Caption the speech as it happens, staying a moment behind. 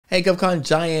Hey, GovCon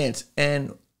Giants,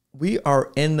 and we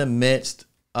are in the midst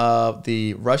of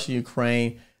the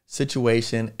Russia-Ukraine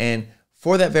situation, and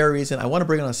for that very reason, I want to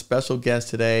bring on a special guest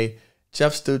today,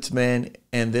 Jeff Stutzman,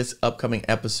 in this upcoming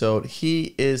episode.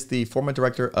 He is the former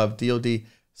director of DoD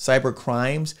cyber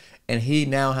crimes, and he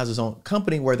now has his own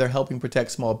company where they're helping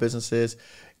protect small businesses,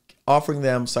 offering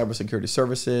them cybersecurity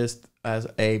services as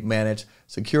a managed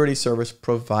security service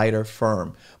provider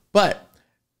firm. But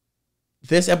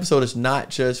this episode is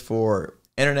not just for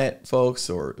internet folks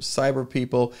or cyber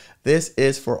people. This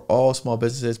is for all small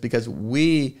businesses because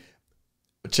we,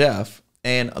 Jeff,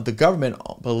 and the government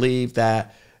believe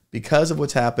that because of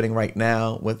what's happening right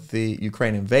now with the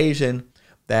Ukraine invasion,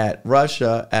 that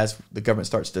Russia, as the government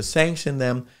starts to sanction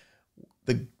them,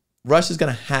 Russia's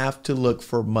going to have to look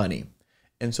for money.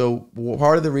 And so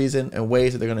part of the reason and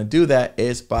ways that they're going to do that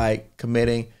is by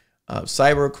committing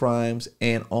cyber crimes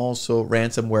and also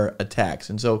ransomware attacks.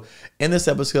 And so in this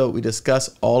episode, we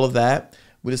discuss all of that.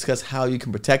 We discuss how you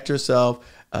can protect yourself,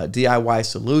 DIY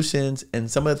solutions,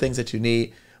 and some of the things that you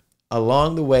need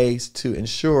along the ways to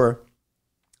ensure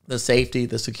the safety,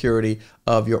 the security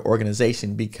of your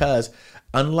organization. Because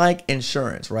unlike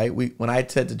insurance, right? When I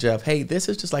said to Jeff, hey, this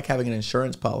is just like having an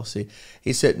insurance policy,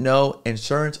 he said, no,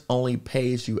 insurance only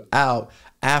pays you out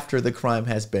after the crime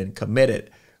has been committed.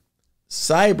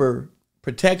 Cyber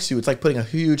protects you. It's like putting a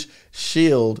huge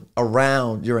shield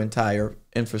around your entire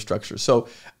infrastructure. So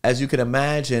as you can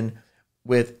imagine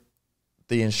with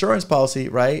the insurance policy,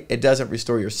 right, it doesn't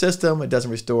restore your system. It doesn't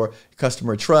restore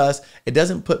customer trust. It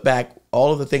doesn't put back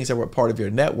all of the things that were part of your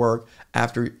network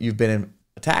after you've been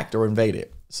attacked or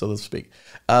invaded, so to speak.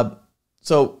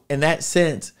 So in that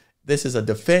sense, this is a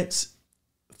defense,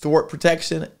 thwart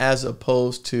protection, as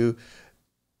opposed to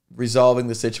resolving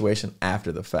the situation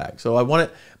after the fact. So I wanted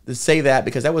to say that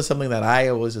because that was something that I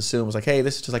always assumed was like, hey,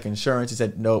 this is just like insurance. He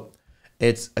said, nope,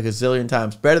 it's a gazillion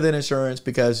times better than insurance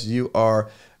because you are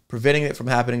preventing it from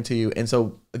happening to you. And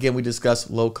so again, we discuss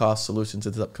low-cost solutions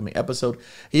in this upcoming episode.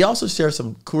 He also shares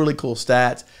some really cool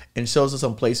stats and shows us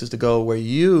some places to go where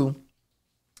you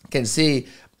can see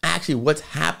actually what's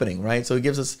happening, right? So he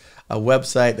gives us a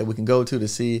website that we can go to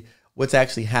see what's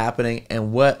actually happening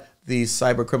and what these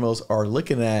cyber criminals are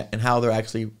looking at and how they're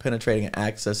actually penetrating and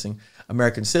accessing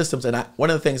American systems. And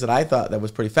one of the things that I thought that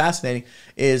was pretty fascinating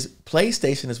is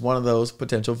PlayStation is one of those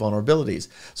potential vulnerabilities.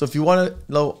 So if you want to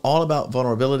know all about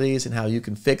vulnerabilities and how you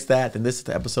can fix that, then this is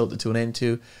the episode to tune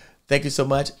into. Thank you so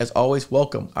much. As always,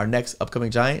 welcome our next upcoming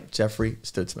giant, Jeffery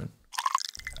Stutzman.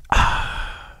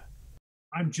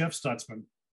 I'm Jeff Stutzman.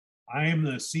 I am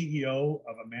the CEO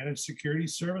of a managed security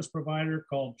service provider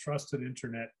called Trusted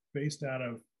Internet, based out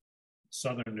of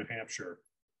Southern New Hampshire.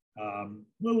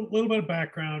 Little bit of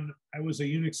background. I was a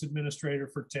Unix administrator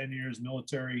for 10 years,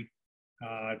 military,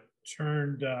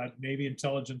 turned Navy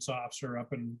intelligence officer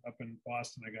up in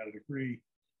Boston. I got a degree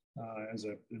as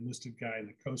an enlisted guy in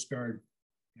the Coast Guard.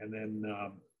 And then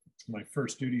my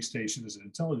first duty station as an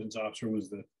intelligence officer was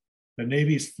the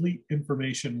Navy's Fleet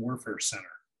Information Warfare Center.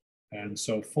 And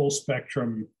so full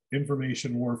spectrum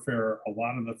information warfare, a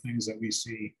lot of the things that we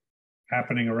see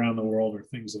happening around the world are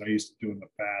things that I used to do in the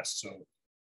past. So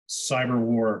cyber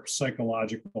war,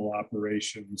 psychological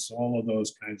operations, all of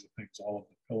those kinds of things, all of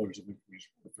the pillars of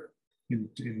information warfare. In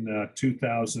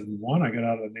 2001, I got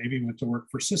out of the Navy, went to work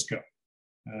for Cisco,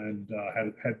 and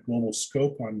had global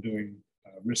scope on doing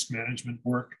risk management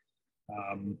work,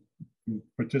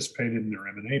 participated in their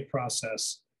M&A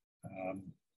process.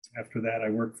 After that, I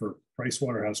worked for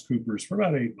PricewaterhouseCoopers for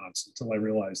about 8 months until I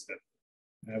realized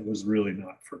that was really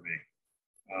not for me.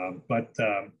 But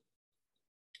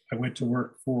I went to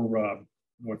work for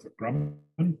Northrop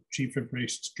Grumman, Chief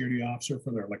Information Security Officer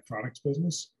for their electronics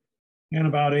business. And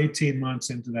about 18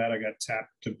 months into that, I got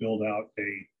tapped to build out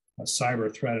a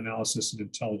cyber threat analysis and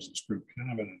intelligence group,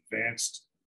 kind of an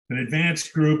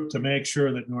advanced group to make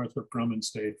sure that Northrop Grumman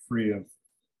stayed free of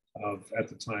at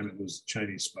the time, it was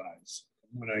Chinese spies.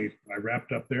 When I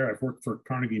wrapped up there, I've worked for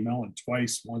Carnegie Mellon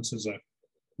twice, once as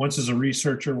a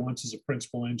researcher, once as a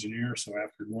principal engineer. So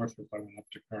after Northrop, I went up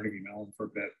to Carnegie Mellon for a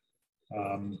bit,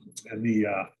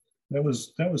 that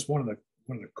was one of the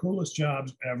coolest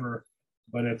jobs ever.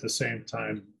 But at the same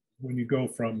time, when you go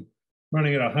from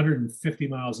running at 150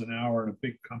 miles an hour in a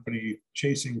big company,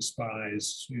 chasing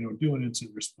spies, doing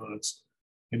incident response,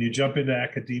 and you jump into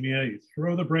academia, you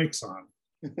throw the brakes on,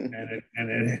 and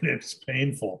it's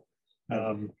painful.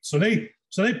 So they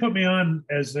put me on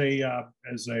as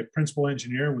a principal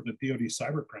engineer with the DoD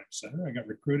Cybercrime Center. I got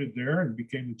recruited there and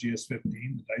became the GS-15,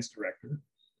 the DICE director.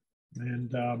 And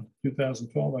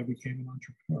 2012, I became an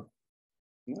entrepreneur.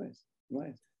 Nice.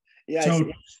 Yeah,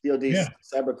 so, DoD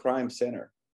Cybercrime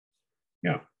Center.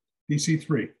 Yeah.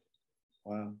 DC3.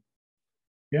 Wow.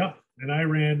 Yeah, and I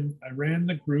ran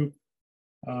the group.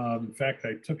 In fact,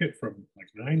 I took it from like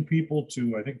 9 people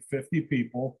to I think 50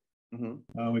 people.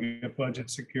 We got budget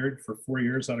secured for 4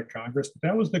 years out of Congress. But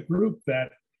that was the group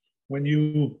that when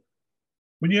you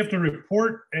have to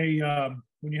report a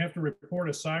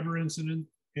cyber incident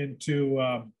into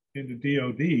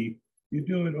DoD, you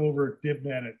do it over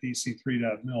DivNet at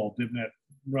dc3.mil. DivNet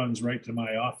runs right to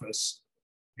my office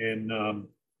in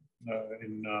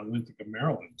Linthicum,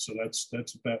 Maryland. So that's what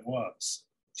that was.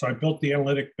 So I built the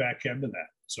analytic back end of that.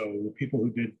 So the people who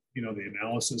did the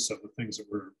analysis of the things that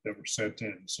were sent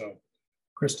in. So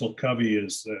Crystal Coffie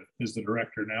is the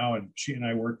director now, and she and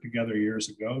I worked together years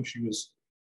ago.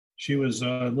 She was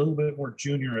a little bit more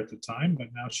junior at the time, but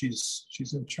now she's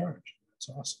in charge. That's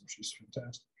awesome. She's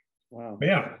fantastic. Wow. But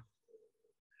yeah.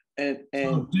 And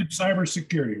so did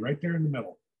cybersecurity right there in the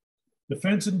middle.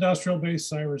 Defense industrial base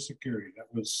cybersecurity. That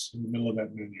was in the middle of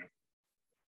that menu.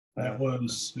 That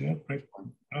was right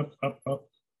up,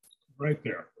 right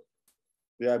there.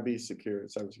 The IB security,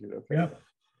 cybersecurity. Okay.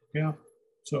 Yeah.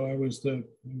 So I was the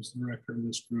director of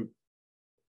this group,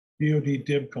 DoD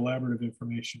DIB Collaborative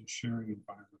Information Sharing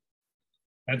Environment.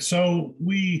 And so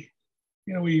we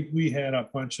had a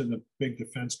bunch of the big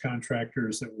defense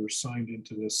contractors that were signed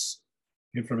into this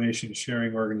information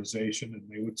sharing organization, and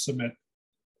they would submit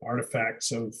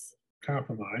artifacts of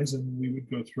compromise, and we would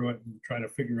go through it and try to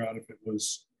figure out if it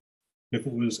was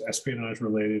espionage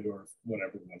related or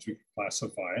whatever it was. We could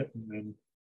classify it, and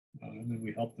then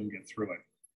we helped them get through it.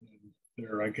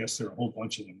 And I guess there are a whole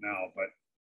bunch of them now, but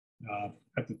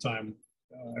at the time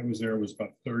I was there, it was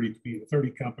about 30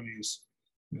 companies,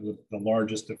 the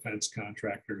largest defense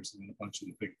contractors, and then a bunch of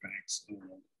the big banks in the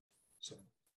world. So,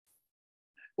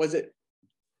 was it?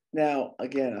 Now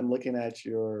again, I'm looking at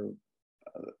your,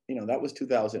 that was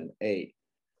 2008,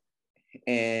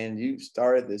 and you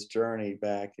started this journey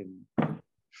back in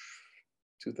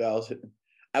 2000.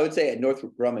 I would say at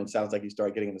Northrop Grumman, sounds like you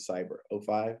started getting into cyber.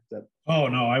 05? Oh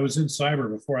no, I was in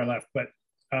cyber before I left, but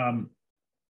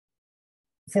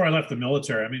before I left the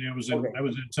military, I mean, I was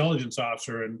an intelligence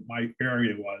officer, and my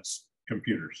area was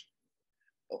computers.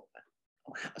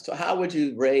 So how would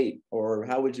you rate, or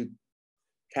how would you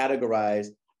categorize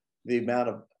the amount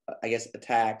of, I guess,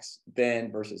 attacks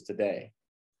then versus today?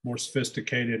 More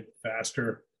sophisticated,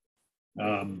 faster,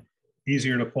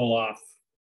 easier to pull off.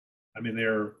 I mean,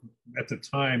 they're at the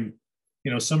time,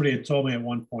 somebody had told me at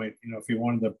one point, if you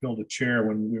wanted to build a chair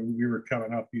when we were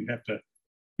coming up,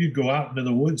 you'd go out into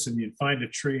the woods and you'd find a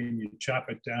tree and you'd chop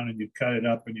it down and you'd cut it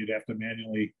up, and you'd have to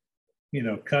manually,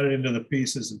 cut it into the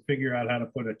pieces and figure out how to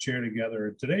put a chair together.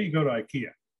 And today you go to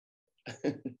IKEA,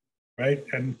 right?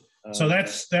 And so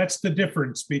that's the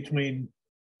difference between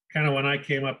kind of when I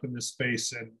came up in this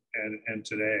space and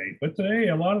today. But today,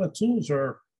 a lot of the tools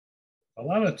are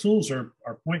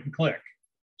point and click.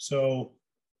 So,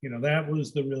 that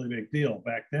was the really big deal.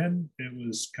 Back then, it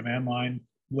was command line.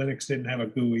 Linux didn't have a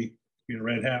GUI.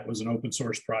 Red Hat was an open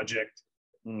source project.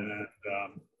 And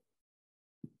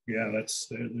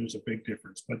there's a big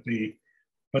difference. But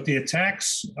the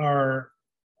attacks are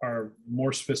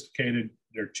more sophisticated.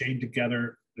 They're chained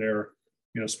together. They're,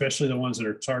 especially the ones that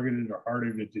are targeted are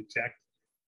harder to detect.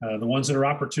 The ones that are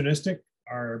opportunistic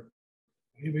are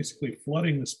basically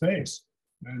flooding the space.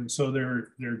 And so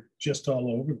they're just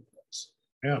all over the place.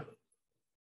 Yeah.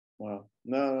 Wow.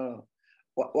 No.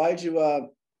 Why'd you go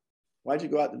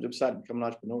out to decide to become an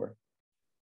entrepreneur?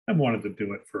 I wanted to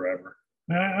do it forever.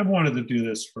 I wanted to do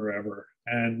this forever.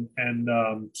 And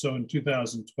so in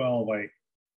 2012,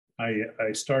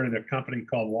 I started a company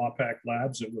called WAPAC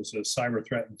Labs. It was a cyber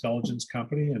threat intelligence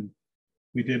company, and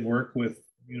we did work with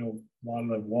a lot of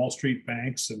the Wall Street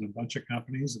banks and a bunch of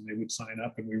companies, and they would sign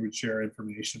up and we would share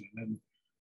information.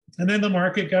 And then the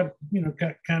market got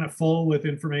kind of full with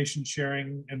information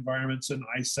sharing environments and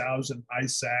ISAOs and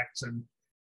ISACs, and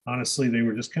honestly, they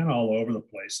were just kind of all over the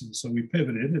place. And so we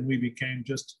pivoted and we became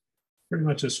just pretty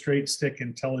much a straight stick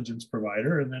intelligence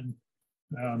provider. And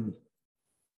then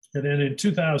in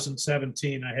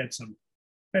 2017, I had some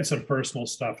personal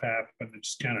stuff happen that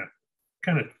just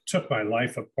kind of took my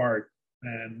life apart.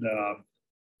 And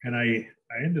I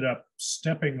ended up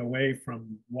stepping away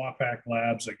from WAPAC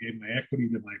Labs. I gave my equity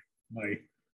to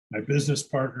my business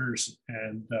partners,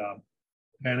 and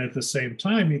at the same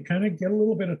time, you kind of get a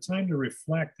little bit of time to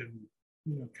reflect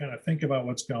and kind of think about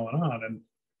what's going on. And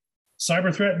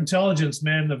cyber threat intelligence,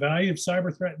 man, the value of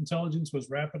cyber threat intelligence was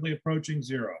rapidly approaching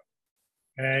zero.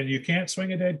 And you can't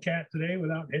swing a dead cat today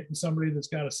without hitting somebody that's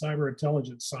got a cyber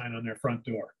intelligence sign on their front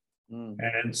door.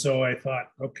 And so I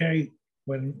thought, okay,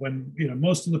 when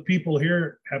most of the people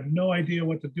here have no idea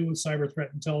what to do with cyber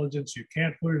threat intelligence. You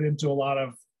can't put it into a lot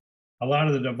of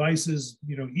the devices,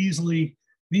 easily.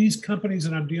 These companies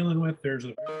that I'm dealing with, there's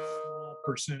a very small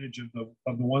percentage of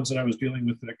the ones that I was dealing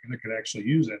with that could actually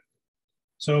use it.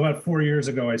 So about 4 years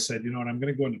ago, I said, you know what, I'm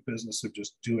going to go into business of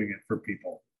just doing it for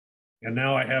people. And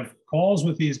now I have calls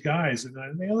with these guys. And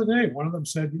the other day, one of them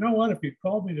said, you know what, if you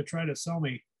called me to try to sell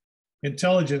me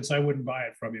intelligence, I wouldn't buy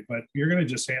it from you, but you're going to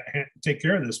just take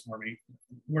care of this for me.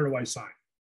 Where do I sign?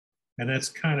 And that's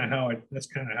kind of how it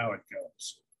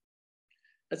goes.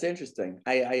 That's interesting.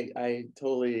 I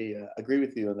totally agree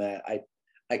with you on that.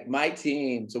 Like my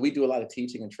team, so we do a lot of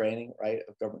teaching and training, right,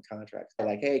 of government contracts. They're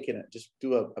like, hey, can I just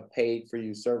do a paid for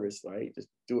you service, right? Just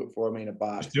do it for me in a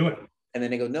box. Just do it. And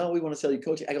then they go, no, we want to sell you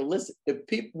coaching. I go, listen, if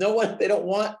people, they don't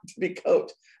want to be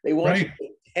coached. They want you to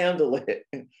handle it.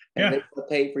 And they want to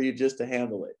pay for you just to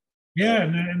handle it. Yeah,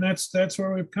 and that's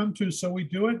where we've come to. So we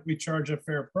do it. We charge a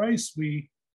fair price. We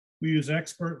use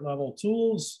expert level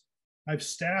tools. I've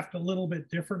staffed a little bit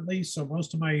differently. So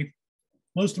most of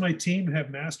my team have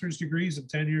master's degrees and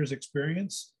 10 years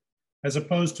experience, as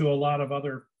opposed to a lot of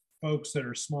other folks that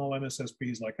are small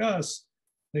MSSPs like us.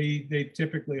 They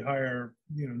typically hire,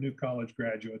 new college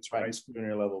graduates, right?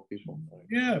 Junior level people.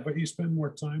 Yeah, but you spend more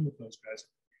time with those guys.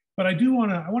 But I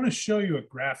want to show you a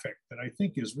graphic that I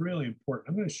think is really important.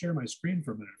 I'm going to share my screen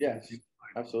for a minute. Yes,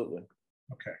 absolutely.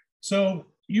 Okay. So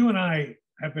you and I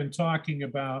have been talking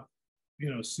about,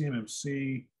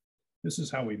 CMMC. This is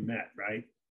how we met, right?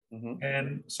 Mm-hmm.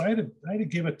 And so I had to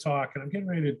give a talk, and I'm getting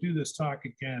ready to do this talk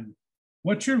again.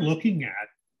 What you're looking at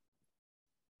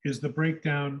is the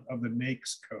breakdown of the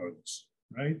NAICS codes,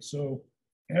 right? So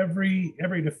every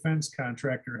defense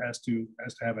contractor has to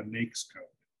have a NAICS code.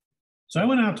 So I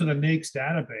went out to the NAICS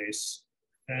database,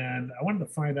 and I wanted to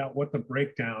find out what the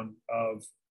breakdown of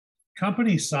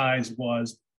company size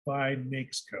was by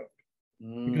NAICS code,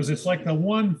 because it's like the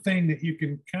one thing that you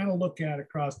can kind of look at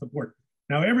across the board.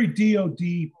 Now, every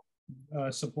DoD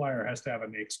supplier has to have a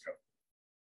NAICS code.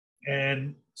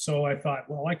 And so I thought,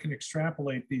 well, I can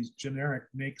extrapolate these generic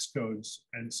NAICS codes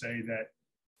and say that,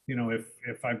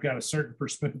 if I've got a certain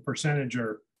percentage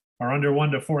or under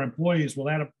 1 to 4 employees, well,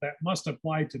 that must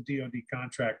apply to DoD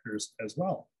contractors as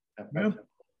well. Yeah,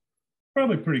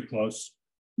 probably pretty close.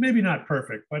 Maybe not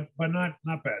perfect, but not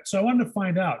bad. So I wanted to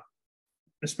find out,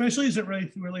 especially as it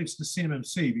relates to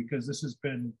CMMC, because this has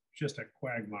been just a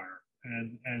quagmire.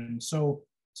 And so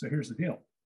here's the deal.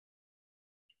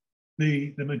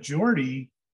 The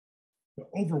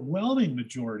overwhelming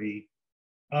majority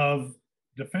of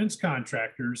defense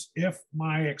contractors, if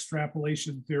my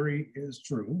extrapolation theory is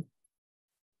true,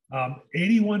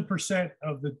 81%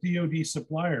 of the DoD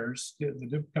suppliers, the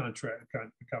DIB contract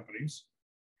companies,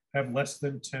 have less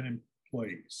than 10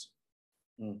 employees.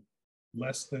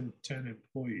 Less than 10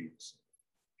 employees.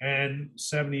 And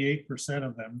 78%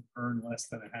 of them earn less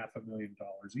than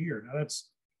 $500,000 a year. Now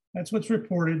that's what's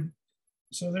reported.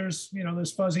 So there's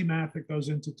fuzzy math that goes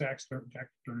into tax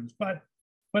returns, but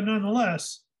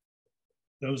nonetheless,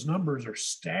 those numbers are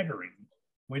staggering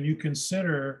when you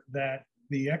consider that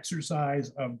the exercise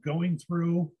of going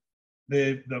through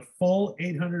the full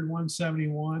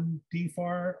 800-171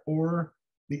 DFAR or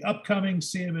the upcoming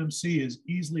CMMC is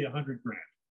easily $100,000.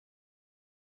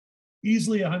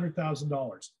 Easily $100,000.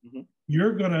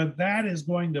 Mm-hmm. That is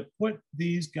going to put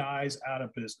these guys out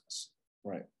of business.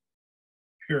 Right.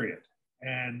 Period.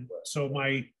 And so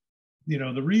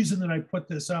the reason that I put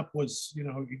this up was,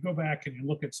 you go back and you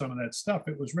look at some of that stuff.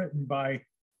 It was written by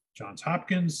Johns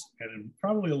Hopkins and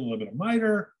probably a little bit of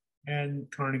MITRE, and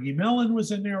Carnegie Mellon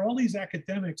was in there. All these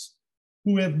academics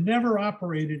who have never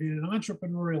operated in an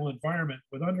entrepreneurial environment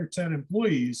with under 10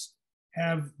 employees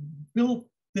have built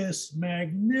this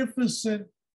magnificent,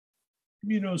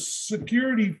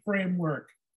 security framework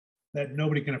that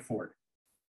nobody can afford.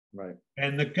 Right.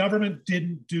 And the government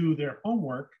didn't do their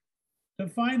homework to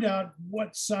find out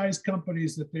what size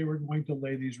companies that they were going to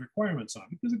lay these requirements on,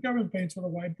 because the government paints with a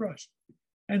wide brush.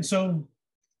 And so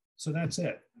that's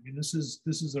it. I mean, this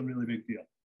is a really big deal.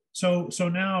 So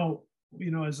now,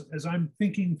 as I'm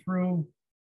thinking through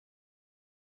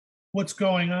what's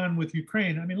going on with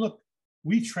Ukraine, I mean, look,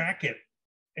 we track it,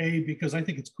 because I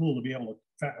think it's cool to be able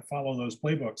to follow those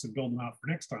playbooks and build them out for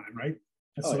next time, right?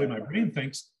 That's the way my brain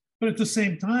thinks. But at the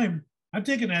same time, I'm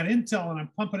taking that intel and I'm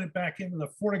pumping it back into the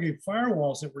FortiGate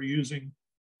firewalls that we're using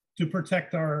to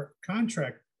protect our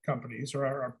contract companies or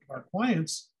our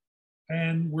clients.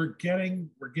 And we're getting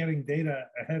data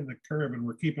ahead of the curve, and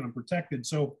we're keeping them protected.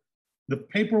 So the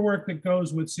paperwork that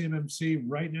goes with CMMC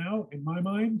right now, in my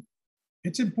mind,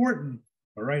 it's important,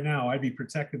 But right now, I'd be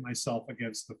protecting myself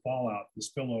against the fallout, the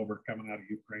spillover coming out of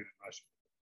Ukraine and Russia.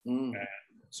 And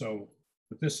so,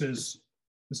 but this is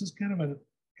kind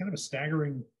of a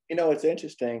staggering. You know, it's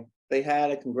interesting. They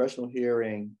had a congressional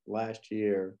hearing last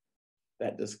year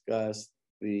that discussed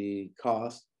the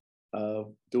cost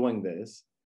of doing this,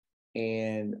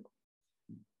 and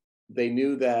they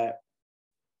knew that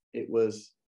it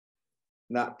was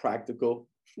not practical.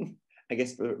 I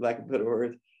guess, for lack of better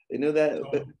words, they knew that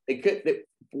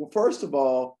first of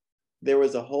all, there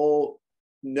was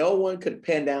no one could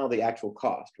pin down the actual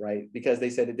cost, right? Because they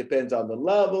said it depends on the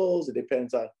levels, it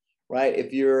depends on, right?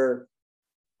 If you're,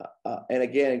 and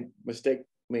again, mistake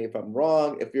me if I'm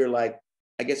wrong, if you're like,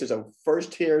 I guess there's a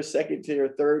first tier, second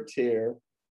tier, third tier,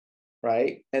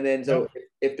 right? And then so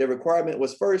if the requirement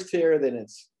was first tier, then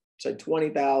it's say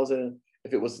 20,000.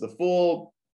 If it was the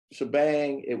full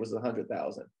shebang, it was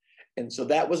 100,000. And so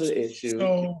that was an issue.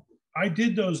 So I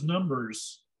did those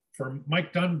numbers for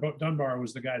Mike Dunbar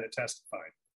was the guy that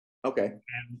testified. Okay.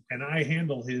 And I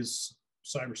handle his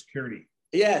cybersecurity.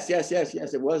 Yes.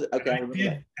 It was.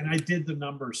 Okay. And I did the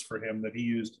numbers for him that he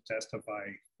used to testify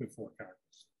before Congress.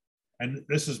 And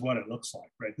this is what it looks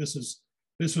like, right? This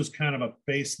was kind of a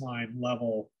baseline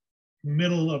level,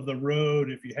 middle of the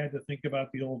road. If you had to think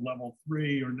about the old level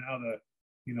 3 or now the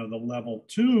level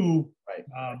 2,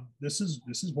 right. This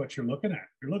is what you're looking at.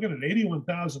 You're looking at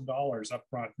 $81,000 up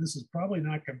front. This is probably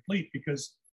not complete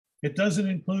because it doesn't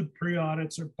include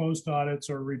pre-audits or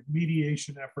post-audits or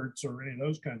remediation efforts or any of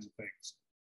those kinds of things.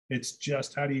 It's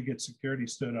just how do you get security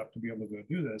stood up to be able to go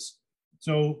do this?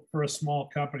 So for a small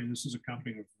company, this is a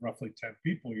company of roughly 10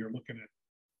 people, you're looking at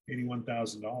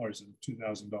 $81,000 and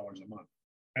 $2,000 a month.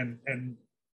 And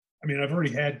I mean, I've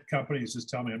already had companies just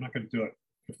tell me, I'm not going to do it.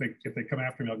 If they come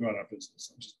after me, I'll go out of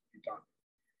business. I'm just done.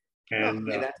 And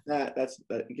no, that's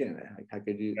again, how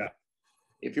could you? Yeah.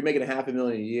 If you're making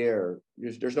 $500,000 a year,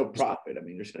 there's no profit. I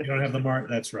mean, you don't have the margin.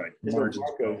 That's right.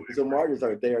 So margins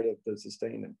aren't there to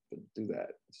sustain and to do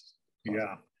that.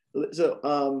 Yeah.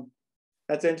 So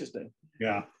that's interesting.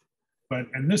 Yeah,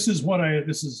 and this is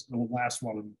the last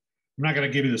one. I'm not going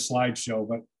to give you the slideshow,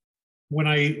 but when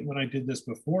I did this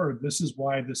before, this is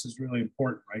why this is really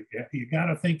important, right? You got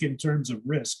to think in terms of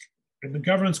risk, and the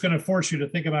government's going to force you to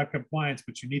think about compliance,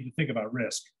 but you need to think about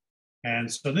risk.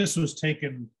 And so this was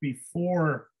taken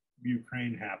before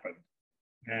Ukraine happened,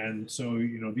 and so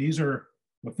these are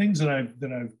the things that I've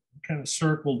kind of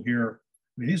circled here.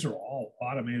 I mean, these are all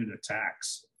automated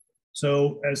attacks.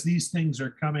 So as these things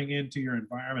are coming into your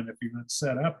environment, if you're not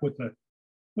set up with the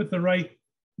right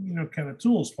kind of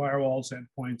tools, firewalls,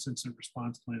 endpoints, incident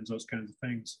response plans, those kinds of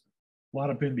things, a lot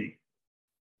of BIMBY,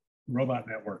 robot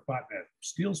network, botnet,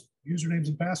 steals usernames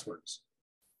and passwords,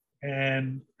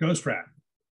 and GhostRat.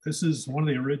 This is one of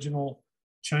the original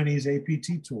Chinese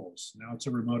APT tools. Now it's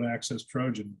a remote access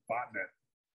Trojan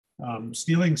botnet.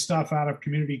 Stealing stuff out of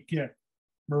Community Kit.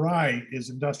 Mirai is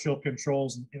industrial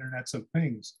controls and internets of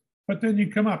things. But then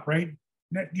you come up, right?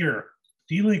 Netgear,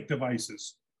 D-Link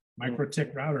devices,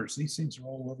 MikroTik routers. These things are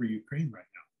all over Ukraine right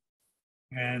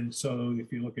now. And so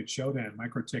if you look at Shodan,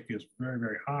 MikroTik is very,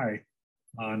 very high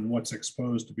on what's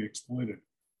exposed to be exploited.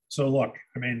 So look,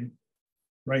 I mean,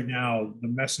 right now, the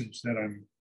message that I'm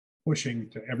pushing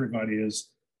to everybody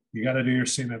is you got to do your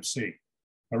CMMC.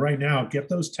 But right now, get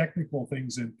those technical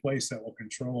things in place that will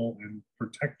control and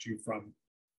protect you from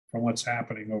what's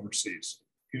happening overseas.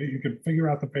 You can figure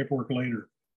out the paperwork later,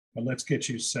 but let's get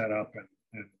you set up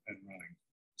and running.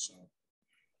 So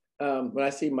when I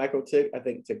see MikroTik, I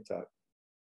think TikTok.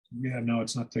 Yeah, no,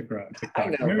 it's not TikTok. I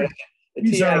know,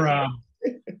 These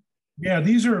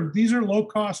are these are low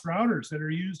cost routers that are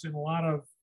used in a lot of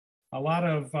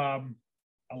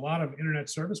internet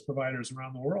service providers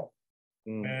around the world,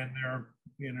 and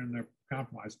they're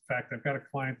compromised. In fact, I've got a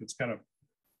client that's got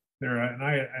they're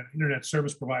an internet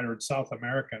service provider in South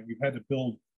America, and we've had to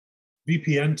build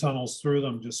VPN tunnels through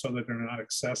them just so that they're not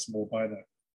accessible by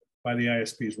the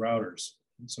ISP's routers.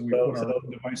 And so we put our own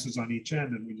devices on each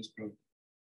end, and we just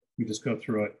go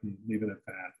through it and leave it at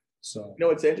that. So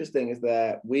what's interesting is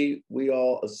that we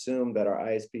all assume that our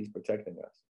ISP is protecting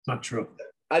us. Not true.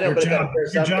 I know,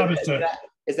 your job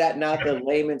is that not the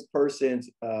layman's person's?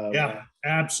 Yeah,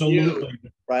 absolutely.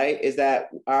 View, right? Is that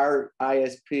our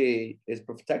ISP is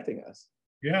protecting us?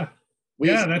 Yeah.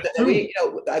 That's true.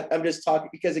 I'm just talking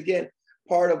because again,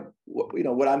 part of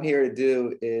what I'm here to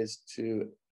do is to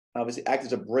obviously act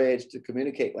as a bridge to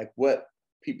communicate like what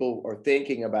people are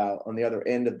thinking about on the other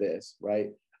end of this, right?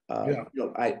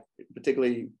 I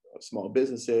particularly small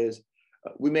businesses,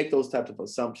 we make those types of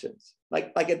assumptions.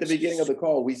 Like at the beginning of the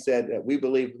call, we said that we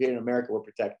believe here in America we're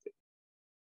protected.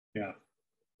 Yeah.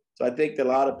 So I think that a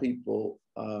lot of people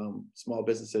small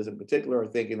businesses in particular are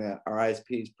thinking that our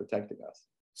ISP is protecting us?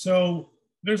 So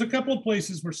there's a couple of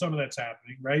places where some of that's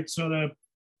happening, right? So the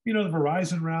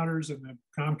Verizon routers and the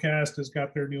Comcast has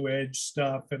got their new Edge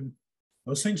stuff, and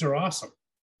those things are awesome.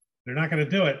 They're not going to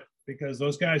do it because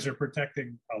those guys are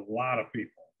protecting a lot of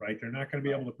people, right? They're not going to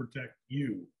be able to protect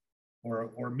you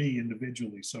or me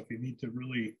individually. So if you need to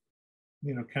really,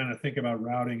 kind of think about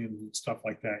routing and stuff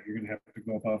like that, you're going to have to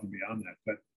go above and beyond that.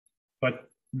 But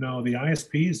no, the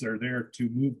ISPs are there to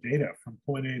move data from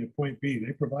point A to point B.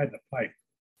 They provide the pipe,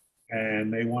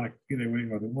 and they want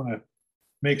to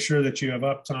make sure that you have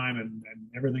uptime and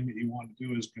everything that you want to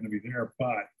do is going to be there.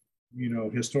 But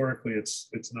historically,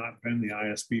 it's not been the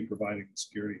ISP providing the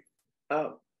security.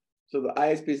 Oh, so the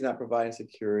ISP is not providing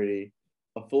security.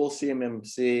 A full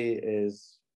CMMC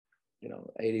is,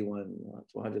 $81,000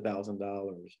 to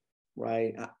 $100,000,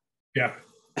 right? Yeah.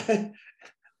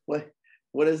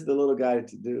 What is the little guy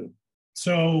to do?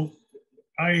 So,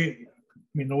 the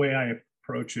way I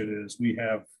approach it is we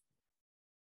have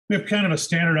kind of a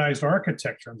standardized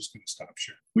architecture. I'm just going to stop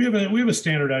sharing. We have a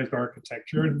standardized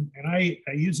architecture, and I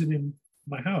use it in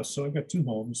my house. So I've got two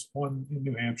homes, one in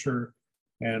New Hampshire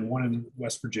and one in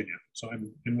West Virginia. So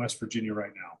I'm in West Virginia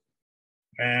right now.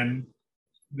 And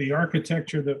the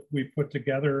architecture that we put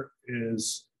together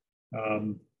is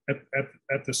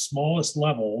at the smallest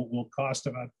level will cost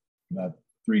about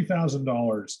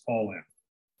 $3,000 all in,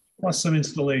 plus some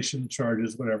installation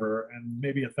charges, whatever, and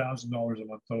maybe $1,000 a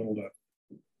month total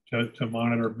to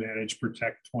monitor, manage,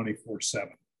 protect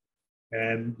 24/7.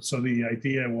 And so the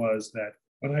idea was that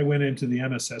when I went into the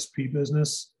MSSP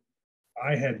business,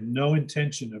 I had no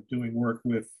intention of doing work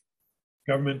with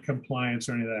government compliance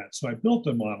or any of that. So I built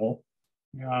a model.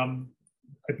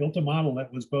 That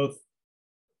was both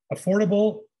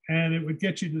affordable and it would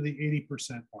get you to the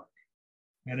 80% mark.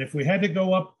 And if we had to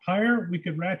go up higher, we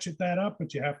could ratchet that up,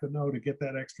 but you have to know to get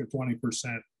that extra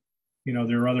 20%,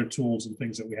 there are other tools and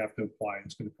things that we have to apply. And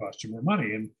it's going to cost you more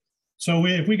money. And so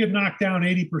if we could knock down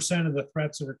 80% of the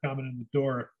threats that are coming in the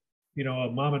door, a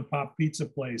mom and pop pizza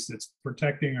place that's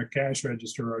protecting our cash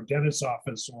register or a dentist's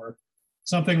office or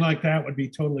something like that would be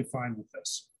totally fine with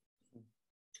this.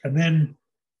 And then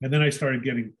I started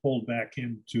getting pulled back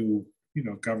into,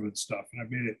 government stuff. And I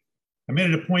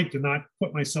made it a point to not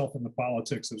put myself in the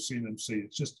politics of CMMC.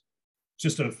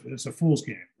 It's a fool's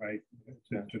game, right?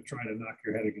 To try to knock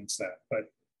your head against that.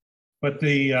 But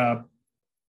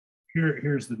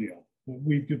here's the deal.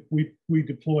 We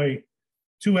deploy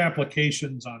two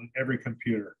applications on every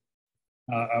computer,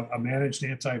 a managed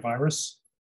antivirus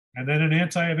and then an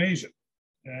anti-evasion.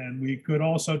 And we could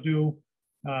also do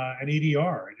an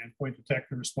EDR, an endpoint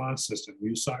detect and response system. We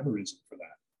use Cyberism for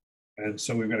that. And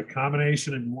so we've got a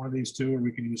combination in one of these two, or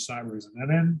we can use Cyberism. And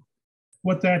then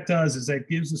what that does is that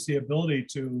gives us the ability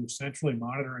to centrally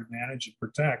monitor and manage and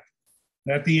protect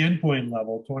at the endpoint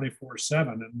level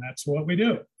 24/7. And that's what we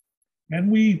do. And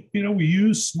we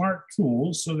use smart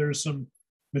tools. So there's some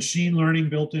machine learning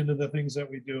built into the things that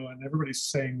we do. And everybody's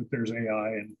saying that there's AI,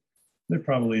 and there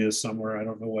probably is somewhere. I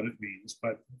don't know what it means,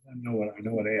 but I know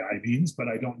what AI means, but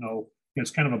I don't know. It's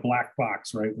kind of a black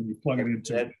box, right? When you plug it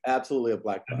into absolutely a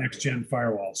black box. A next gen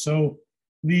firewall. So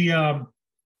the up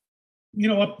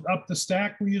the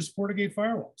stack, we use FortiGate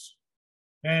firewalls,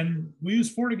 and we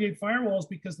use FortiGate firewalls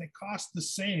because they cost the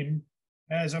same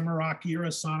as a Meraki or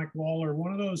a Sonic Wall or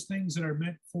one of those things that are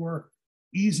meant for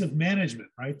ease of management,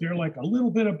 right? They're like a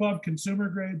little bit above consumer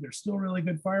grade. They're still really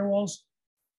good firewalls,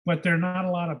 but they're not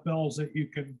a lot of bells that you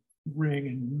can ring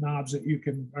and knobs that you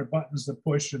can, or buttons to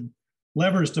push and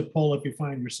levers to pull if you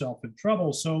find yourself in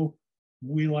trouble. So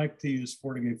we like to use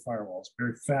FortiGate firewalls.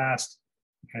 Very fast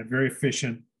and very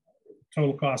efficient.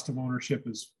 Total cost of ownership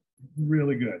is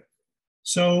really good.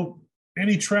 So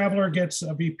any traveler gets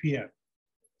a VPN.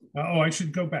 I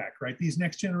should go back, right? These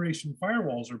next generation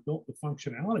firewalls are built with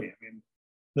functionality. I mean,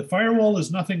 the firewall is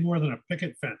nothing more than a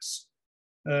picket fence.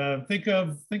 Think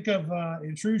of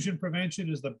intrusion prevention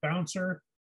as the bouncer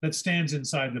that stands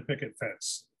inside the picket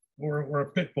fence, or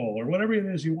a pit bull, or whatever it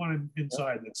is you want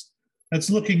inside that's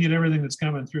looking at everything that's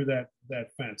coming through that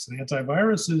fence. And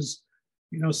antivirus is,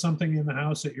 something in the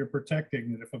house that you're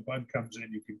protecting, that if a bug comes in,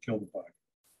 you can kill the bug.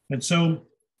 And so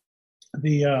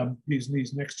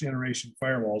these next generation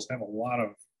firewalls have a lot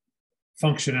of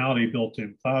functionality built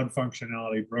in: cloud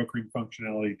functionality, brokering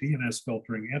functionality, DNS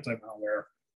filtering, anti-malware,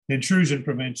 intrusion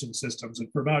prevention systems. And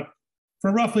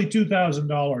for roughly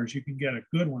 $2,000, you can get a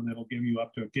good one that'll give you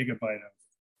up to a gigabyte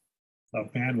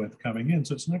of bandwidth coming in.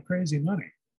 So it's not crazy money.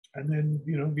 And then,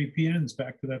 VPNs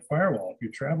back to that firewall. If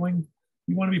you're traveling,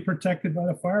 you want to be protected by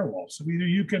the firewall. So either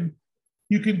you can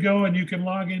you can go and you can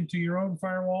log into your own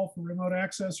firewall for remote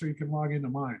access, or you can log into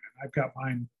mine. And I've got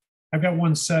mine. I've got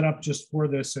one set up just for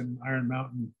this in Iron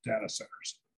Mountain data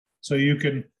centers. So you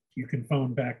can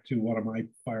phone back to one of my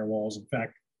firewalls. In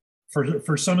fact,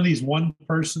 for some of these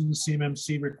one-person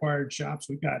CMMC required shops,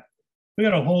 we got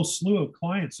a whole slew of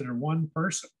clients that are one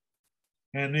person,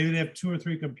 and maybe they have 2 or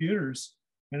 3 computers.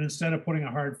 And instead of putting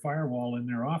a hard firewall in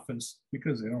their office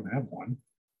because they don't have one,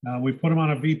 we put them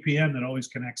on a VPN that always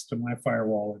connects to my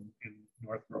firewall in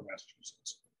Northborough,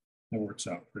 Massachusetts. That works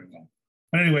out pretty well.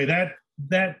 But anyway,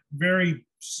 that very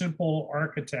simple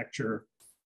architecture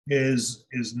is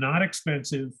not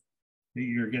expensive.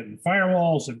 You're getting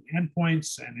firewalls and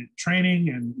endpoints and training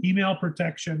and email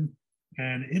protection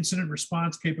and incident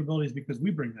response capabilities, because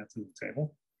we bring that to the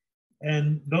table.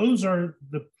 And those are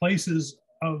the places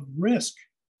of risk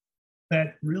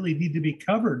that really need to be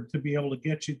covered to be able to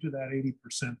get you to that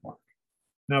 80% mark.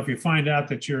 Now, if you find out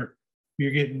that you're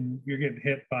getting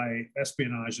hit by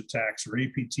espionage attacks or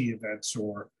APT events,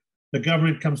 or the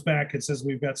government comes back and says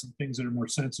we've got some things that are more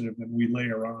sensitive, then we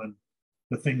layer on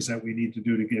the things that we need to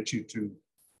do to get you to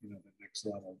the next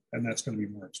level, and that's going to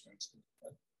be more expensive.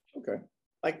 Okay,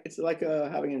 it's like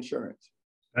having insurance.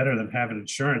 Better than having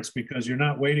insurance, because you're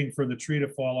not waiting for the tree to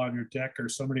fall on your deck or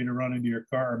somebody to run into your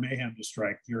car or mayhem to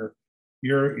strike. You're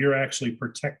actually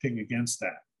protecting against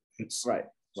that. It's right.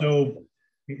 So,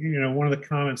 one of the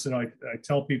comments that I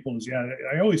tell people is, yeah,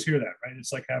 I always hear that, right?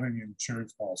 It's like having an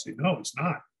insurance policy. No, it's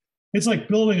not. It's like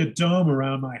building a dome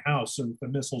around my house so that the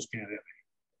missiles can't hit me.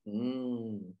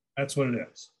 That's what it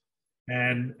is.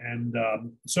 And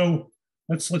so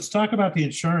let's talk about the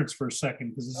insurance for a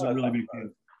second, because this is a really big deal.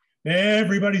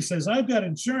 Everybody says, I've got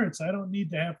insurance, I don't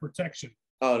need to have protection.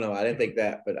 Oh no, I didn't think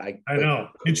that, but I know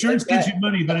insurance gives you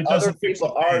money, but it doesn't. Other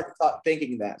people are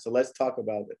thinking that, so let's talk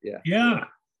about it. Yeah.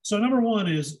 So number one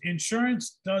is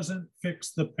insurance doesn't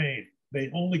fix the pain; they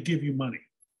only give you money.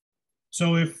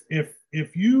 So if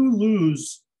you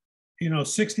lose,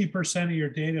 60% of your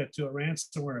data to a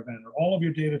ransomware event, or all of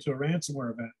your data to a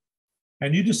ransomware event,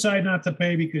 and you decide not to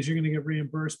pay because you're going to get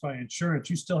reimbursed by insurance,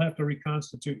 you still have to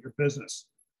reconstitute your business.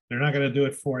 They're not going to do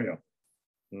it for you.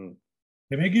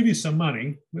 They may give you some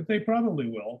money, but they probably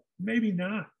will. Maybe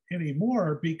not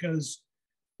anymore, because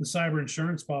the cyber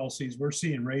insurance policies, we're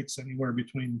seeing rates anywhere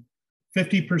between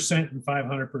 50% and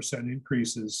 500%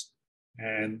 increases.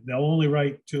 And they'll only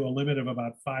write to a limit of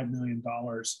about $5 million.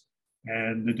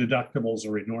 And the deductibles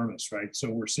are enormous, right?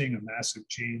 So we're seeing a massive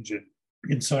change in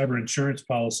cyber insurance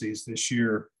policies this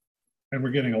year. And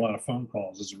we're getting a lot of phone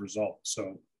calls as a result.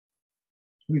 So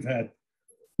we've had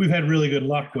really good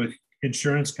luck with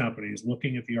insurance companies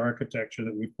looking at the architecture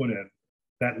that we put in,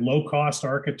 that low-cost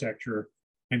architecture,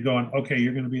 and going, okay,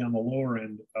 you're going to be on the lower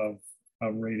end of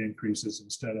rate increases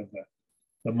instead of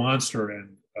the monster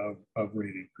end of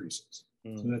rate increases.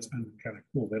 So that's been kind of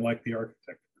cool. They like the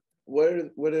architecture.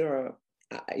 It's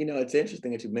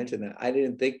interesting that you mentioned that. I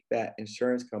didn't think that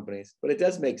insurance companies, but it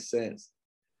does make sense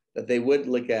that they would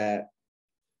look at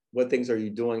what things are you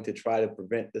doing to try to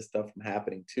prevent this stuff from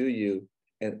happening to you,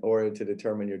 in order to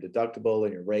determine your deductible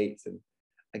and your rates. And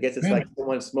I guess it's like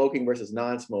someone smoking versus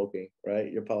non-smoking,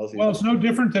 right? Your policy. Well, it's no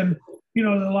different than, a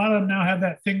lot of them now have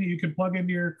that thing that you can plug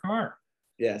into your car.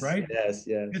 Yes. Right? Yes.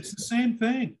 It's the same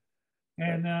thing.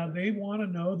 And they want to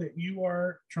know that you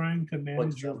are trying to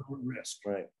manage your own risk.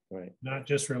 Right. Not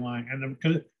just relying.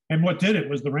 And what did it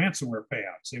was the ransomware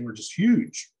payouts. They were just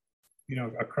huge,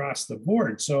 across the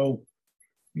board. So,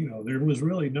 there was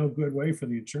really no good way for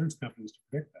the insurance companies to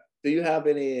predict that. Do you have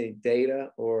any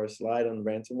data or a slide on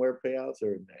ransomware payouts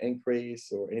or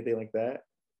increase or anything like that?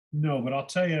 No, but I'll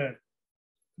tell you,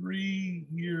 3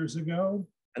 years ago.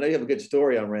 I know you have a good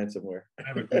story on ransomware. I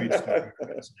have a great story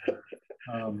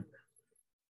on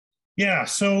ransomware.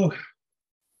 So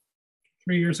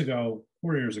 4 years ago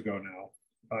now,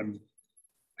 I'm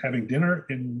having dinner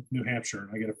in New Hampshire,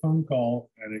 and I get a phone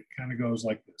call, and it kind of goes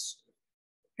like this.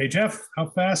 Hey, Jeff, how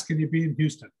fast can you be in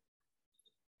Houston?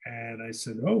 And I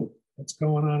said, oh, what's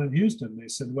going on in Houston? They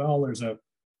said, well, there's a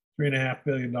 $3.5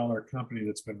 billion company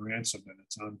that's been ransomed, and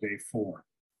it's on day 4.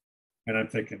 And I'm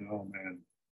thinking, oh man,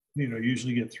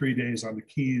 usually get 3 days on the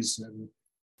keys,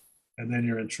 and then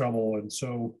you're in trouble. And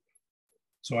so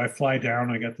I fly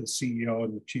down, I got the CEO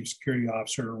and the chief security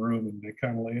officer in a room, and they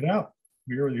kind of lay it out.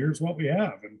 Here's what we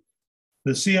have. And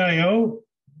the CIO,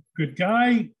 good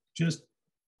guy, just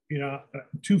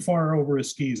too far over his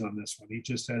skis on this one. He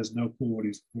just has no clue what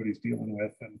he's dealing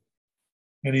with, and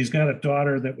he's got a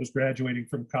daughter that was graduating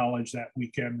from college that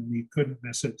weekend, and he couldn't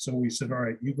miss it. So we said, all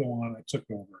right, you go on. I took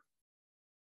over,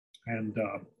 and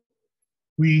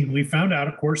we found out,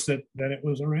 of course, that it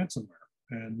was a ransomware,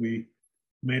 and we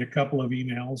made a couple of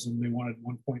emails, and they wanted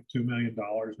 $1.2 million.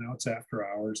 Now it's after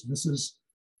hours. And this is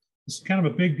kind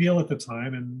of a big deal at the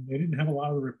time. And they didn't have a lot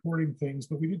of the reporting things,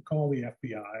 but we did call the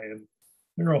FBI, and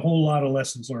there are a whole lot of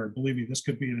lessons learned. Believe me, this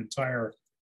could be an entire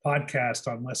podcast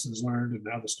on lessons learned and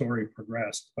how the story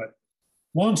progressed. But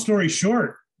long story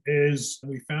short is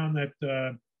we found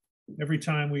that every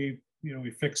time we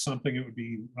fixed something, it would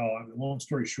be, well, the long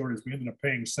story short is we ended up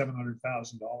paying $700,000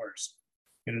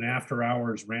 in an after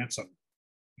hours ransom.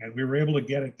 And we were able to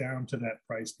get it down to that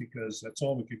price because that's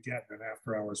all we could get in an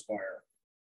after hours wire.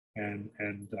 And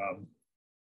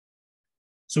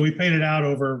so we paid it out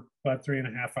over about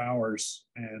 3.5 hours.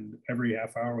 And every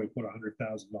half hour we put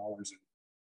 $100,000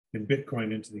 in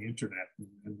Bitcoin into the internet.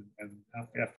 And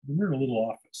we're in a little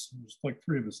office. There's like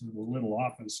 3 of us in a little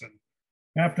office. And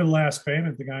after the last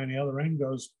payment, the guy on the other end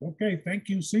goes, "Okay, thank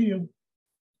you, see you."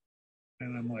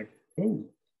 And I'm like, "Oh."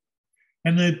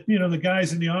 And the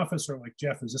guys in the office are like,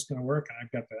 "Jeff, is this going to work?" And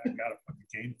I've got a fucking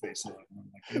game face on.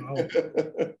 I'm like,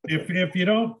 if you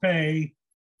don't pay,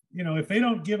 if they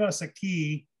don't give us a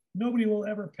key, nobody will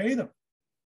ever pay them.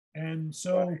 And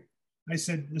so I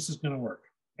said, "This is going to work."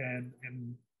 And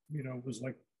it was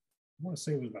like, I want to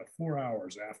say it was about 4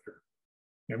 hours after.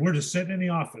 And we're just sitting in the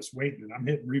office waiting, and I'm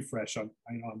hitting refresh on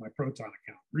my Proton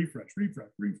account. Refresh.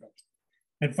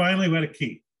 And finally we had a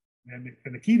key. And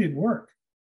the key didn't work.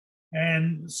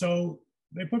 And so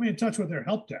they put me in touch with their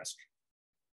help desk.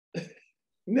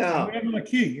 No. We had a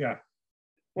key, yeah.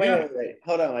 Wait.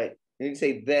 Hold on, wait. You didn't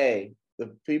say they, the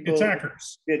people.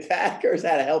 Attackers. The attackers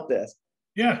had a help desk.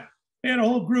 Yeah. They had a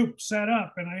whole group set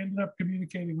up, and I ended up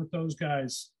communicating with those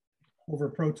guys over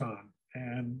Proton.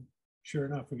 And sure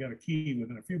enough, we got a key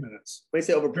within a few minutes. Wait,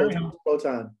 say over Proton?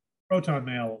 Proton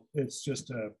mail. It's just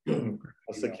a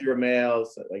secure mail,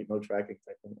 so like no tracking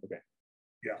type thing. Okay.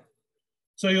 Yeah.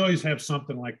 So you always have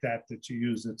something like that you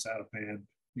use that's out of band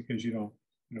because you don't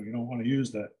want to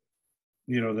use the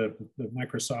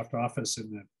Microsoft Office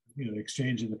and the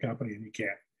Exchange in the company, and you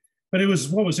can't. But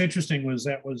what was interesting was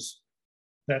that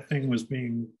thing was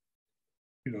being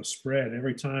spread.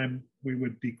 Every time we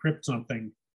would decrypt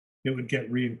something, it would get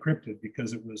re-encrypted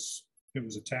because it was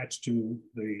attached to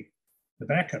the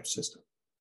backup system.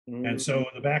 Mm-hmm. And so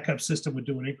the backup system would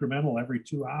do an incremental every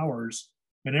 2 hours,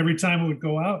 and every time it would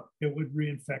go out, it would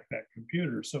reinfect that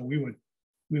computer. So we would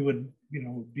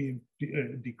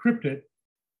decrypt it,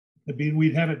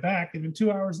 we'd have it back, and then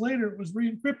 2 hours later it was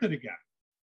re-encrypted again.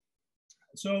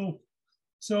 So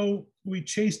we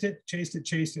chased it.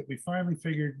 We finally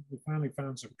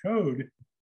found some code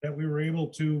that we were able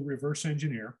to reverse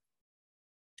engineer.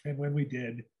 And when we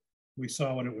did, we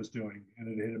saw what it was doing, and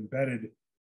it had embedded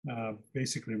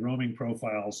basically roaming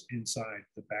profiles inside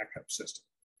the backup system.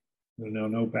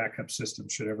 No backup system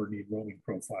should ever need roaming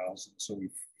profiles, and so we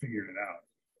figured it out.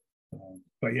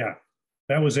 But yeah,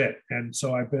 that was it. And